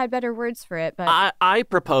could had better words for it, but I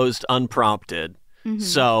proposed unprompted, Mhm.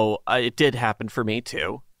 so it did happen for me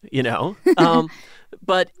too,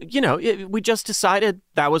 But, we just decided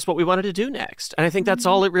that was what we wanted to do next. And I think that's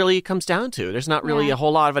all it really comes down to. There's not really a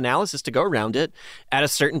whole lot of analysis to go around it. At a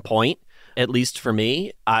certain point, at least for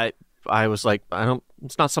me, I was like,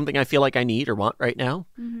 it's not something I feel like I need or want right now.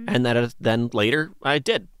 Mhm. And then later I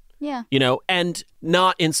did. Yeah. And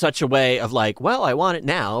not in such a way of like, well, I want it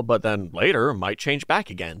now, but then later it might change back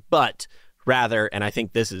again. But rather, and I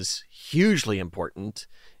think this is hugely important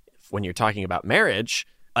when you're talking about marriage,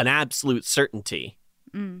 an absolute certainty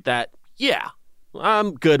that,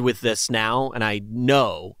 I'm good with this now, and I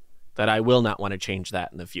know that I will not want to change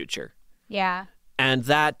that in the future. Yeah. And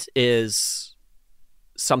that is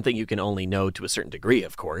something you can only know to a certain degree,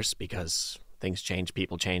 of course, because things change,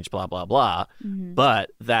 people change, blah, blah, blah. Mhm.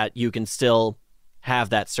 But that you can still have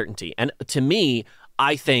that certainty. And to me,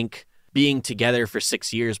 I think being together for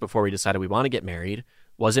 6 years before we decided we want to get married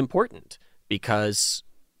was important, because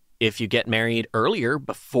if you get married earlier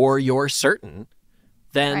before you're certain,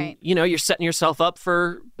 then, you're setting yourself up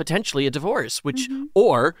for potentially a divorce, which,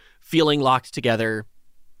 or feeling locked together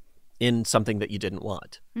in something that you didn't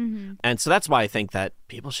want. Mhm. And so that's why I think that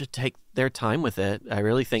people should take their time with it. I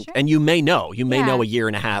really think, and you may know a year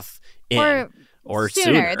and a half in or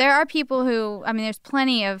sooner. There are people who, there's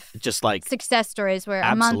plenty of just like success stories where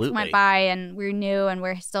a month went by and we're new and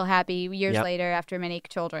we're still happy years later after many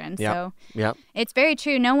children. So it's very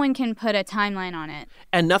true. No one can put a timeline on it.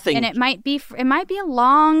 And nothing. And it might be a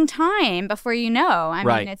long time before you know. I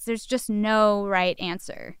mean, there's just no right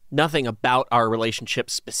answer. Nothing about our relationship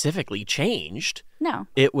specifically changed. No.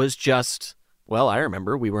 It was just, well, I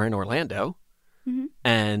remember we were in Orlando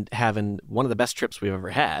and having one of the best trips we've ever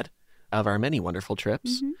had of our many wonderful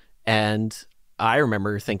trips. And I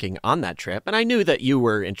remember thinking on that trip, and I knew that you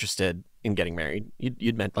were interested in getting married.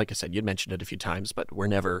 Like I said, you'd mentioned it a few times, but we're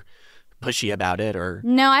never pushy about it or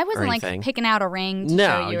No, I wasn't or like anything. picking out a ring to No,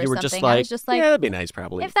 show you or you were something. just I was just like, yeah, that'd be nice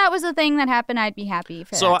probably. if that was a thing that happened, I'd be happy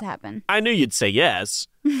for that to happen. I knew you'd say yes.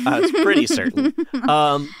 I was pretty certain.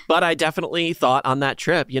 But I definitely thought on that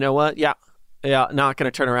trip, you know what? Yeah, not going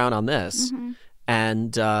to turn around on this.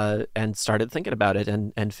 And started thinking about it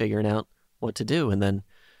and figuring out what to do. And then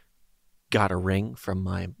got a ring from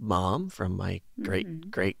my mom, from my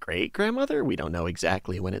great-great-great-grandmother. We don't know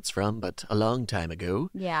exactly when it's from, but a long time ago.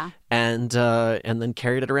 Yeah. And then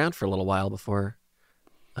carried it around for a little while before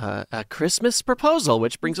a Christmas proposal,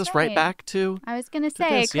 which brings us right back to I was going to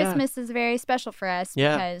say, this, yeah. Christmas is very special for us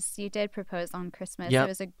because you did propose on Christmas. Yep.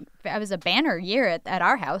 It was a banner year at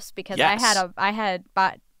our house because Yes. I had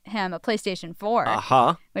bought him a PlayStation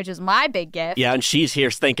 4, which is my big gift. Yeah, and she's here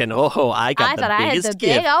thinking, I got the thought I had biggest the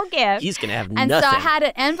gift. big old gift. He's going to have And nothing. so I had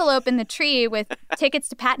an envelope in the tree with tickets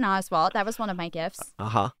to Patton Oswalt. That was one of my gifts.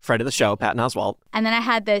 Friend of the show, Patton Oswalt. And then I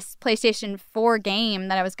had this PlayStation 4 game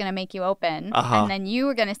that I was going to make you open. And then you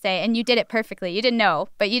were going to say, and you did it perfectly. You didn't know,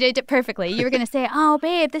 but you did it perfectly. You were going to say, oh,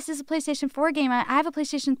 babe, this is a PlayStation 4 game. I have a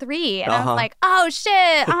PlayStation 3. And I was like, oh,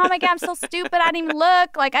 shit. Oh, my God, I'm so stupid. I didn't even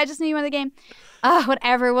look. Like, I just knew you wanted the game. Oh,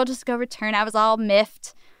 whatever. We'll just go return. I was all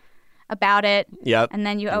miffed about it. Yep. And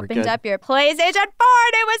then you were opened good. up your PlayStation 4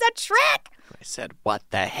 and it was a trick. I said, what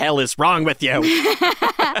the hell is wrong with you?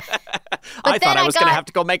 I then thought I was going to got- have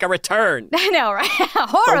to go make a return. I know, right?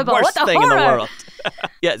 Horrible. The worst What the thing horror? in the world.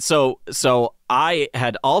 Yeah, so I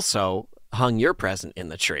had also hung your present in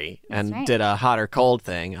the tree and right. did a hot or cold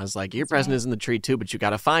thing. I was like, your present is in the tree too, but you got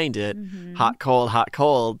to find it. Hot, cold, hot,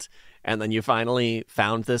 cold. And then you finally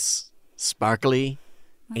found this sparkly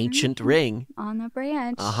ancient ring. On the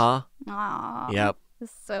branch. Uh-huh. Aw. Yep.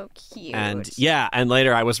 That's so cute. And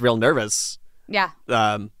later I was real nervous. Yeah.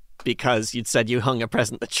 Because you'd said you hung a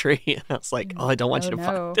present in the tree. And I was like, I don't want you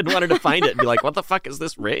to didn't want her to find it and be like, what the fuck is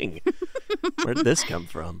this ring? Where did this come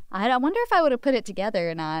from? I wonder if I would have put it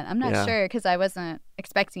together or not. I'm not sure because I wasn't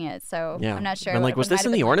expecting it. So I'm not sure. I'm like, was this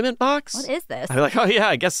in the ornament box? What is this? I'm like, oh yeah,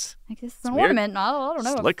 I guess it's an ornament. I don't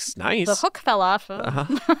know. It looks nice. The hook fell off.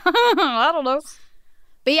 I don't know.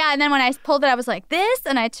 But yeah, and then when I pulled it, I was like, this?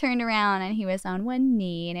 And I turned around and he was on one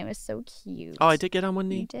knee and it was so cute. Oh, I did get on one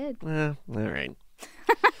knee? You did. All right.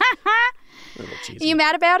 A little cheesy. Are you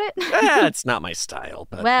mad about it? It's not my style,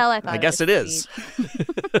 but I guess it is.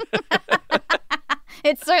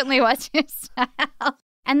 It certainly was your style.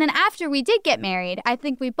 And then after we did get married, I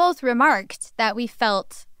think we both remarked that we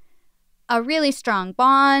felt a really strong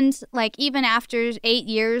bond. Like even after 8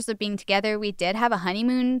 years of being together, we did have a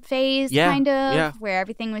honeymoon phase, where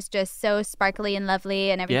everything was just so sparkly and lovely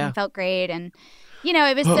and everything felt great. And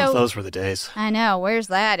it was so... Those were the days. I know. Where's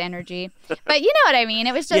that energy? But you know what I mean?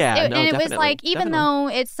 It was just... it was like, even though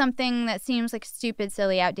it's something that seems like stupid,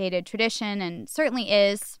 silly, outdated tradition, and certainly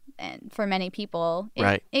is and for many people,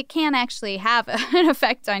 it can actually have an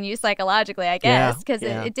effect on you psychologically, I guess, because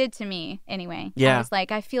it did to me anyway. Yeah. I was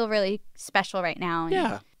like, I feel really special right now.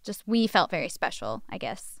 And just we felt very special, I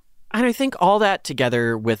guess. And I think all that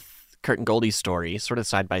together with Kurt and Goldie's story, sort of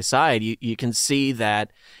side by side, you can see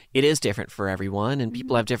that it is different for everyone, and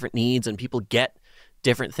people have different needs, and people get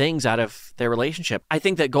different things out of their relationship. I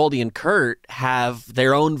think that Goldie and Kurt have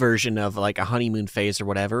their own version of like a honeymoon phase or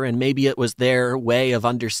whatever, and maybe it was their way of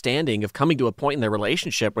understanding, of coming to a point in their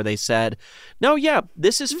relationship where they said, no,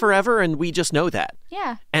 this is forever, and we just know that.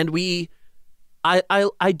 Yeah. And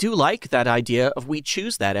I do like that idea of we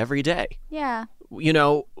choose that every day. Yeah.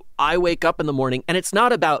 I wake up in the morning, and it's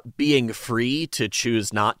not about being free to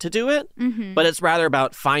choose not to do it, but it's rather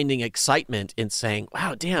about finding excitement in saying,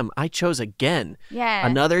 wow, damn, I chose again. Yeah.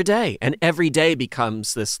 Another day. And every day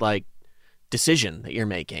becomes this like decision that you're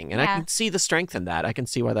making. And I can see the strength in that. I can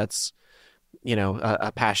see why that's,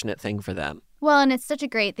 a passionate thing for them. Well, and it's such a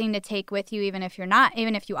great thing to take with you, even if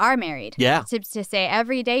you are married. Yeah. To say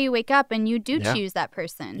every day you wake up and you do choose that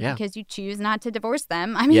person because you choose not to divorce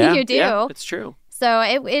them. I mean, you do. Yeah, it's true. So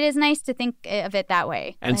it is nice to think of it that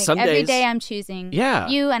way. And like some days, every day I'm choosing you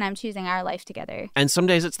and I'm choosing our life together. And some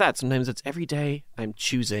days it's that. Sometimes it's every day I'm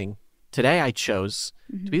choosing. Today I chose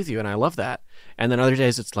to be with you, and I love that. And then other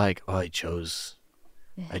days it's like, I chose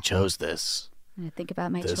this. I'm going to think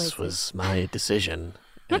about my choices. This was my decision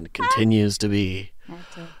and continues to be.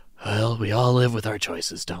 Well, we all live with our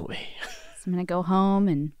choices, don't we? So I'm going to go home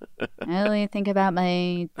and really think about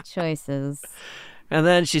my choices. And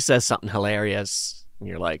then she says something hilarious, and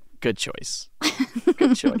you're like, good choice.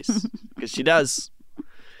 Good choice. Because she does.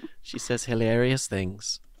 She says hilarious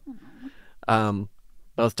things.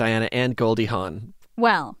 Both Diana and Goldie Hawn.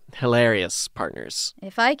 Well. Hilarious partners.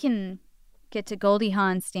 If I can get to Goldie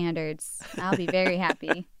Hawn standards, I'll be very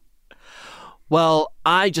happy. Well,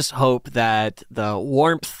 I just hope that the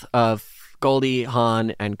warmth of Goldie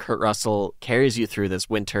Hawn and Kurt Russell carries you through this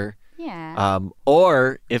winter. Yeah.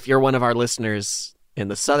 Or if you're one of our listeners in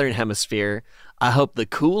the Southern Hemisphere, I hope the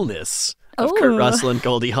coolness of Kurt Russell and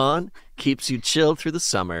Goldie Hawn keeps you chilled through the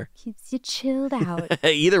summer. Keeps you chilled out.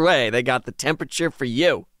 Either way, they got the temperature for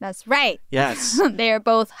you. That's right. Yes. They are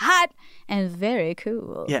both hot and very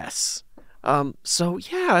cool. Yes. So,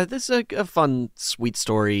 yeah, this is a fun, sweet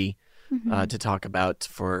story to talk about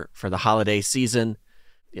for the holiday season.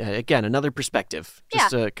 Yeah, again, another perspective.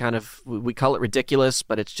 Just a kind of, we call it ridiculous,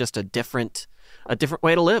 but it's just a different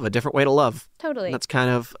way to live, a different way to love. Totally. And that's kind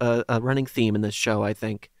of a running theme in this show, I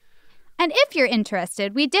think. And if you're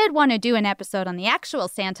interested, we did want to do an episode on the actual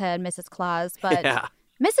Santa and Mrs. Claus, but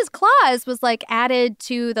Mrs. Claus was like added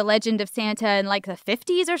to the legend of Santa in like the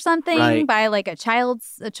 50s or something by like a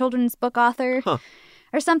children's book author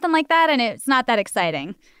or something like that, and it's not that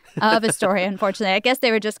exciting of a story, unfortunately. I guess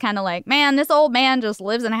they were just kind of like, man, this old man just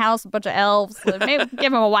lives in a house with a bunch of elves. Maybe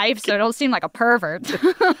give him a wife so it don't seem like a pervert.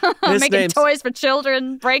 Making toys for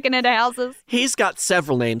children, breaking into houses. He's got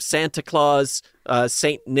several names. Santa Claus,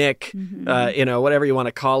 Saint Nick, whatever you want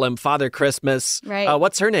to call him, Father Christmas. Right.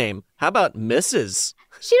 What's her name? How about Mrs.?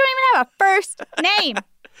 She don't even have a first name.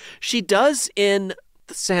 She does in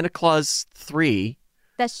the Santa Claus 3.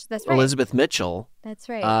 That's right. Elizabeth Mitchell. That's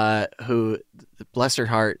right. Who, bless her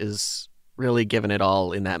heart, is really giving it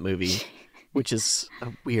all in that movie, which is a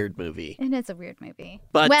weird movie. It is a weird movie.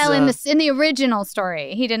 But, in the original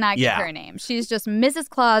story, he did not give her a name. She's just Mrs.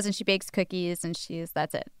 Claus, and she bakes cookies, and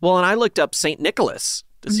that's it. Well, and I looked up St. Nicholas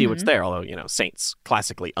to see what's there, although, saints,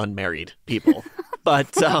 classically unmarried people. But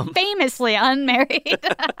famously unmarried.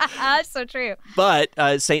 That's so true. But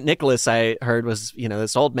St. Nicholas, I heard, was,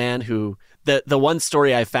 this old man who, the one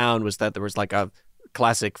story I found was that there was like a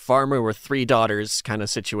classic farmer with 3 daughters kind of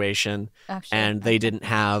situation. Oh, sure. And they didn't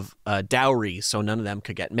have a dowry, so none of them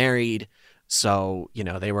could get married. So,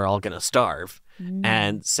 they were all going to starve.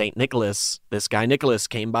 And St. Nicholas, this guy Nicholas,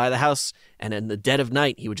 came by the house, and in the dead of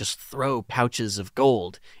night, he would just throw pouches of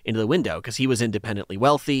gold into the window because he was independently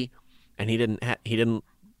wealthy, and he didn't care.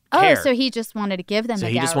 Oh, so he just wanted to give them So a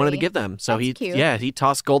he dowry. just wanted to give them. So That's cute. he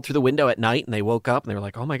tossed gold through the window at night, and they woke up, and they were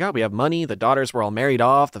like, oh my God, we have money. The daughters were all married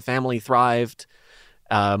off. The family thrived.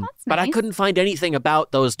 But nice. I couldn't find anything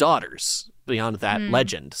about those daughters beyond that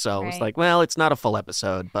legend. So it was like, well, it's not a full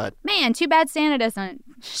episode, but... Man, too bad Santa doesn't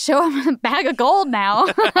show him a bag of gold now.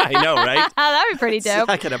 I know, right? That'd be pretty dope.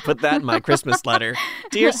 I could have put that in my Christmas letter.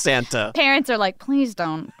 Dear Santa. Parents are like, please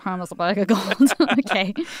don't promise a bag of gold.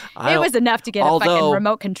 Okay. It was enough to get a fucking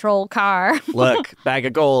remote control car. Look, bag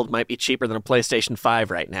of gold might be cheaper than a PlayStation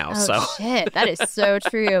 5 right now. Oh, shit. That is so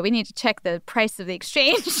true. We need to check the price of the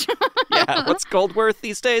exchange. Yeah, what's gold worth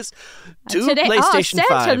these days? 2 Today, PlayStation 5s.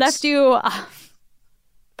 Santa left you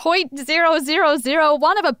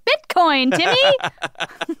 0.0001 of a Bitcoin, Timmy.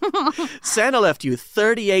 Santa left you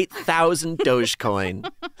 38,000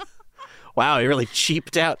 Dogecoin. Wow, he really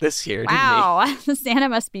cheaped out this year, didn't he? Santa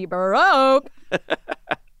must be broke.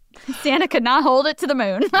 Santa could not hold it to the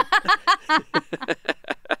moon.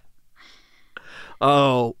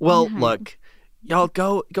 Oh, well, look, y'all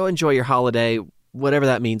go enjoy your holiday, whatever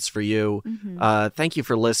that means for you. Thank you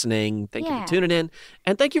for listening. Thank you for tuning in.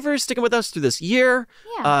 And thank you for sticking with us through this year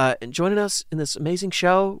and joining us in this amazing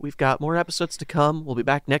show. We've got more episodes to come. We'll be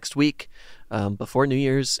back next week before New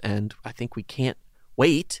Year's. And I think we can't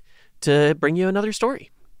wait to bring you another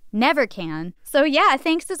story. Never can. So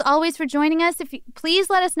thanks as always for joining us. Please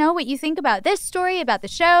let us know what you think about this story, about the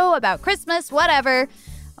show, about Christmas, whatever.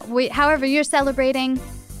 However you're celebrating.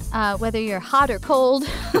 Whether you're hot or cold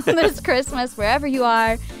this Christmas, wherever you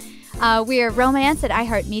are. We are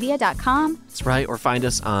romance@iheartmedia.com. That's right. Or find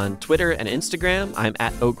us on Twitter and Instagram. I'm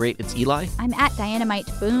at Oh Great It's Eli. I'm at Dynamite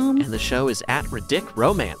Boom. And the show is at Ridic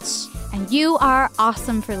Romance. And you are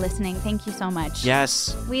awesome for listening. Thank you so much.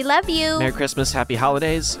 Yes. We love you. Merry Christmas, Happy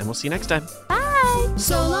Holidays, and we'll see you next time. Bye.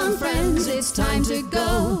 So long, friends, it's time to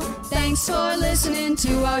go. Thanks for listening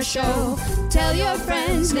to our show. Tell your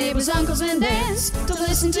friends, neighbors, uncles, and aunts to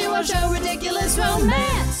listen to our show, Ridiculous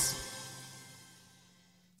Romance.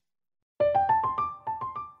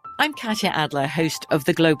 I'm Katya Adler, host of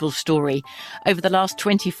The Global Story. Over the last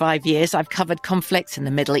 25 years, I've covered conflicts in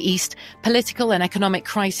the Middle East, political and economic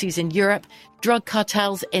crises in Europe, drug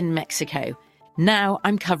cartels in Mexico. Now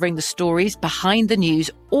I'm covering the stories behind the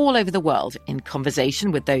news all over the world in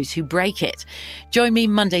conversation with those who break it. Join me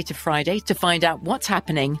Monday to Friday to find out what's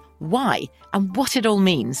happening, why, and what it all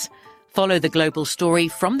means. Follow The Global Story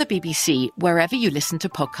from the BBC wherever you listen to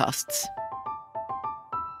podcasts.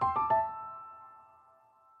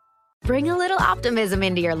 Bring a little optimism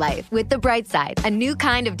into your life with The Bright Side, a new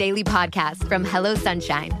kind of daily podcast from Hello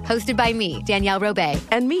Sunshine, hosted by me, Danielle Robay.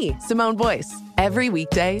 And me, Simone Boyce. Every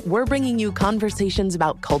weekday, we're bringing you conversations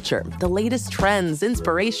about culture, the latest trends,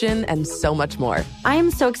 inspiration, and so much more. I am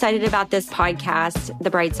so excited about this podcast, The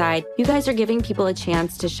Bright Side. You guys are giving people a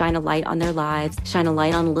chance to shine a light on their lives, shine a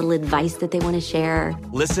light on a little advice that they want to share.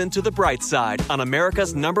 Listen to The Bright Side on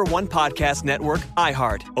America's #1 podcast network,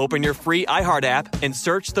 iHeart. Open your free iHeart app and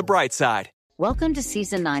search The Bright Side. Welcome to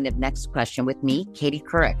Season 9 of Next Question with me, Katie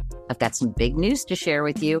Couric. I've got some big news to share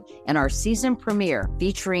with you in our season premiere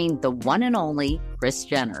featuring the one and only Kris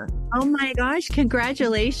Jenner. Oh my gosh,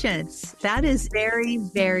 congratulations. That is very,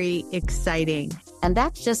 very exciting. And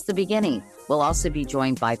that's just the beginning. We'll also be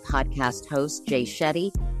joined by podcast host Jay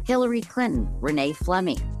Shetty, Hillary Clinton, Renee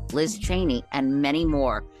Fleming, Liz Cheney, and many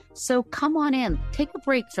more. So come on in, take a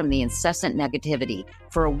break from the incessant negativity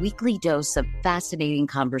for a weekly dose of fascinating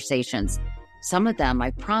conversations. Some of them,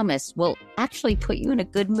 I promise, will actually put you in a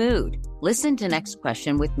good mood. Listen to Next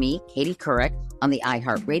Question with me, Katie Couric, on the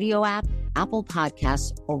iHeartRadio app, Apple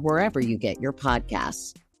Podcasts, or wherever you get your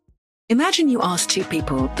podcasts. Imagine you ask 2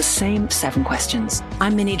 people the same 7 questions.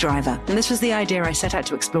 I'm Minnie Driver, and this was the idea I set out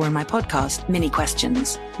to explore in my podcast, Mini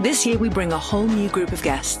Questions. This year, we bring a whole new group of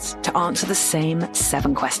guests to answer the same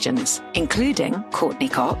 7 questions, including Courtney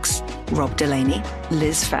Cox, Rob Delaney,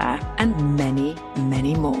 Liz Phair, and many,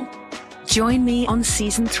 many more. Join me on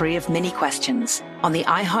Season 3 of Mini Questions on the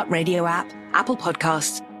iHeartRadio app, Apple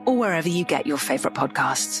Podcasts, or wherever you get your favorite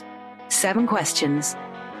podcasts. 7 questions,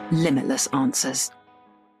 limitless answers.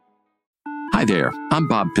 Hi there, I'm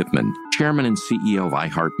Bob Pittman, Chairman and CEO of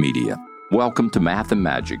iHeartMedia. Welcome to Math and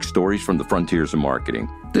Magic, stories from the frontiers of marketing.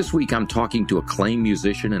 This week I'm talking to acclaimed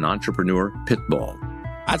musician and entrepreneur, Pitbull.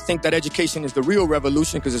 I think that education is the real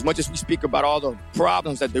revolution, because as much as we speak about all the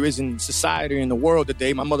problems that there is in society and in the world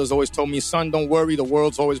today, my mother's always told me, son, don't worry, the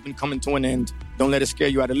world's always been coming to an end. Don't let it scare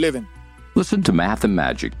you out of living. Listen to Math and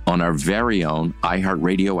Magic on our very own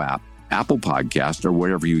iHeartRadio app, Apple Podcast, or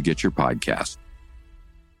wherever you get your podcasts.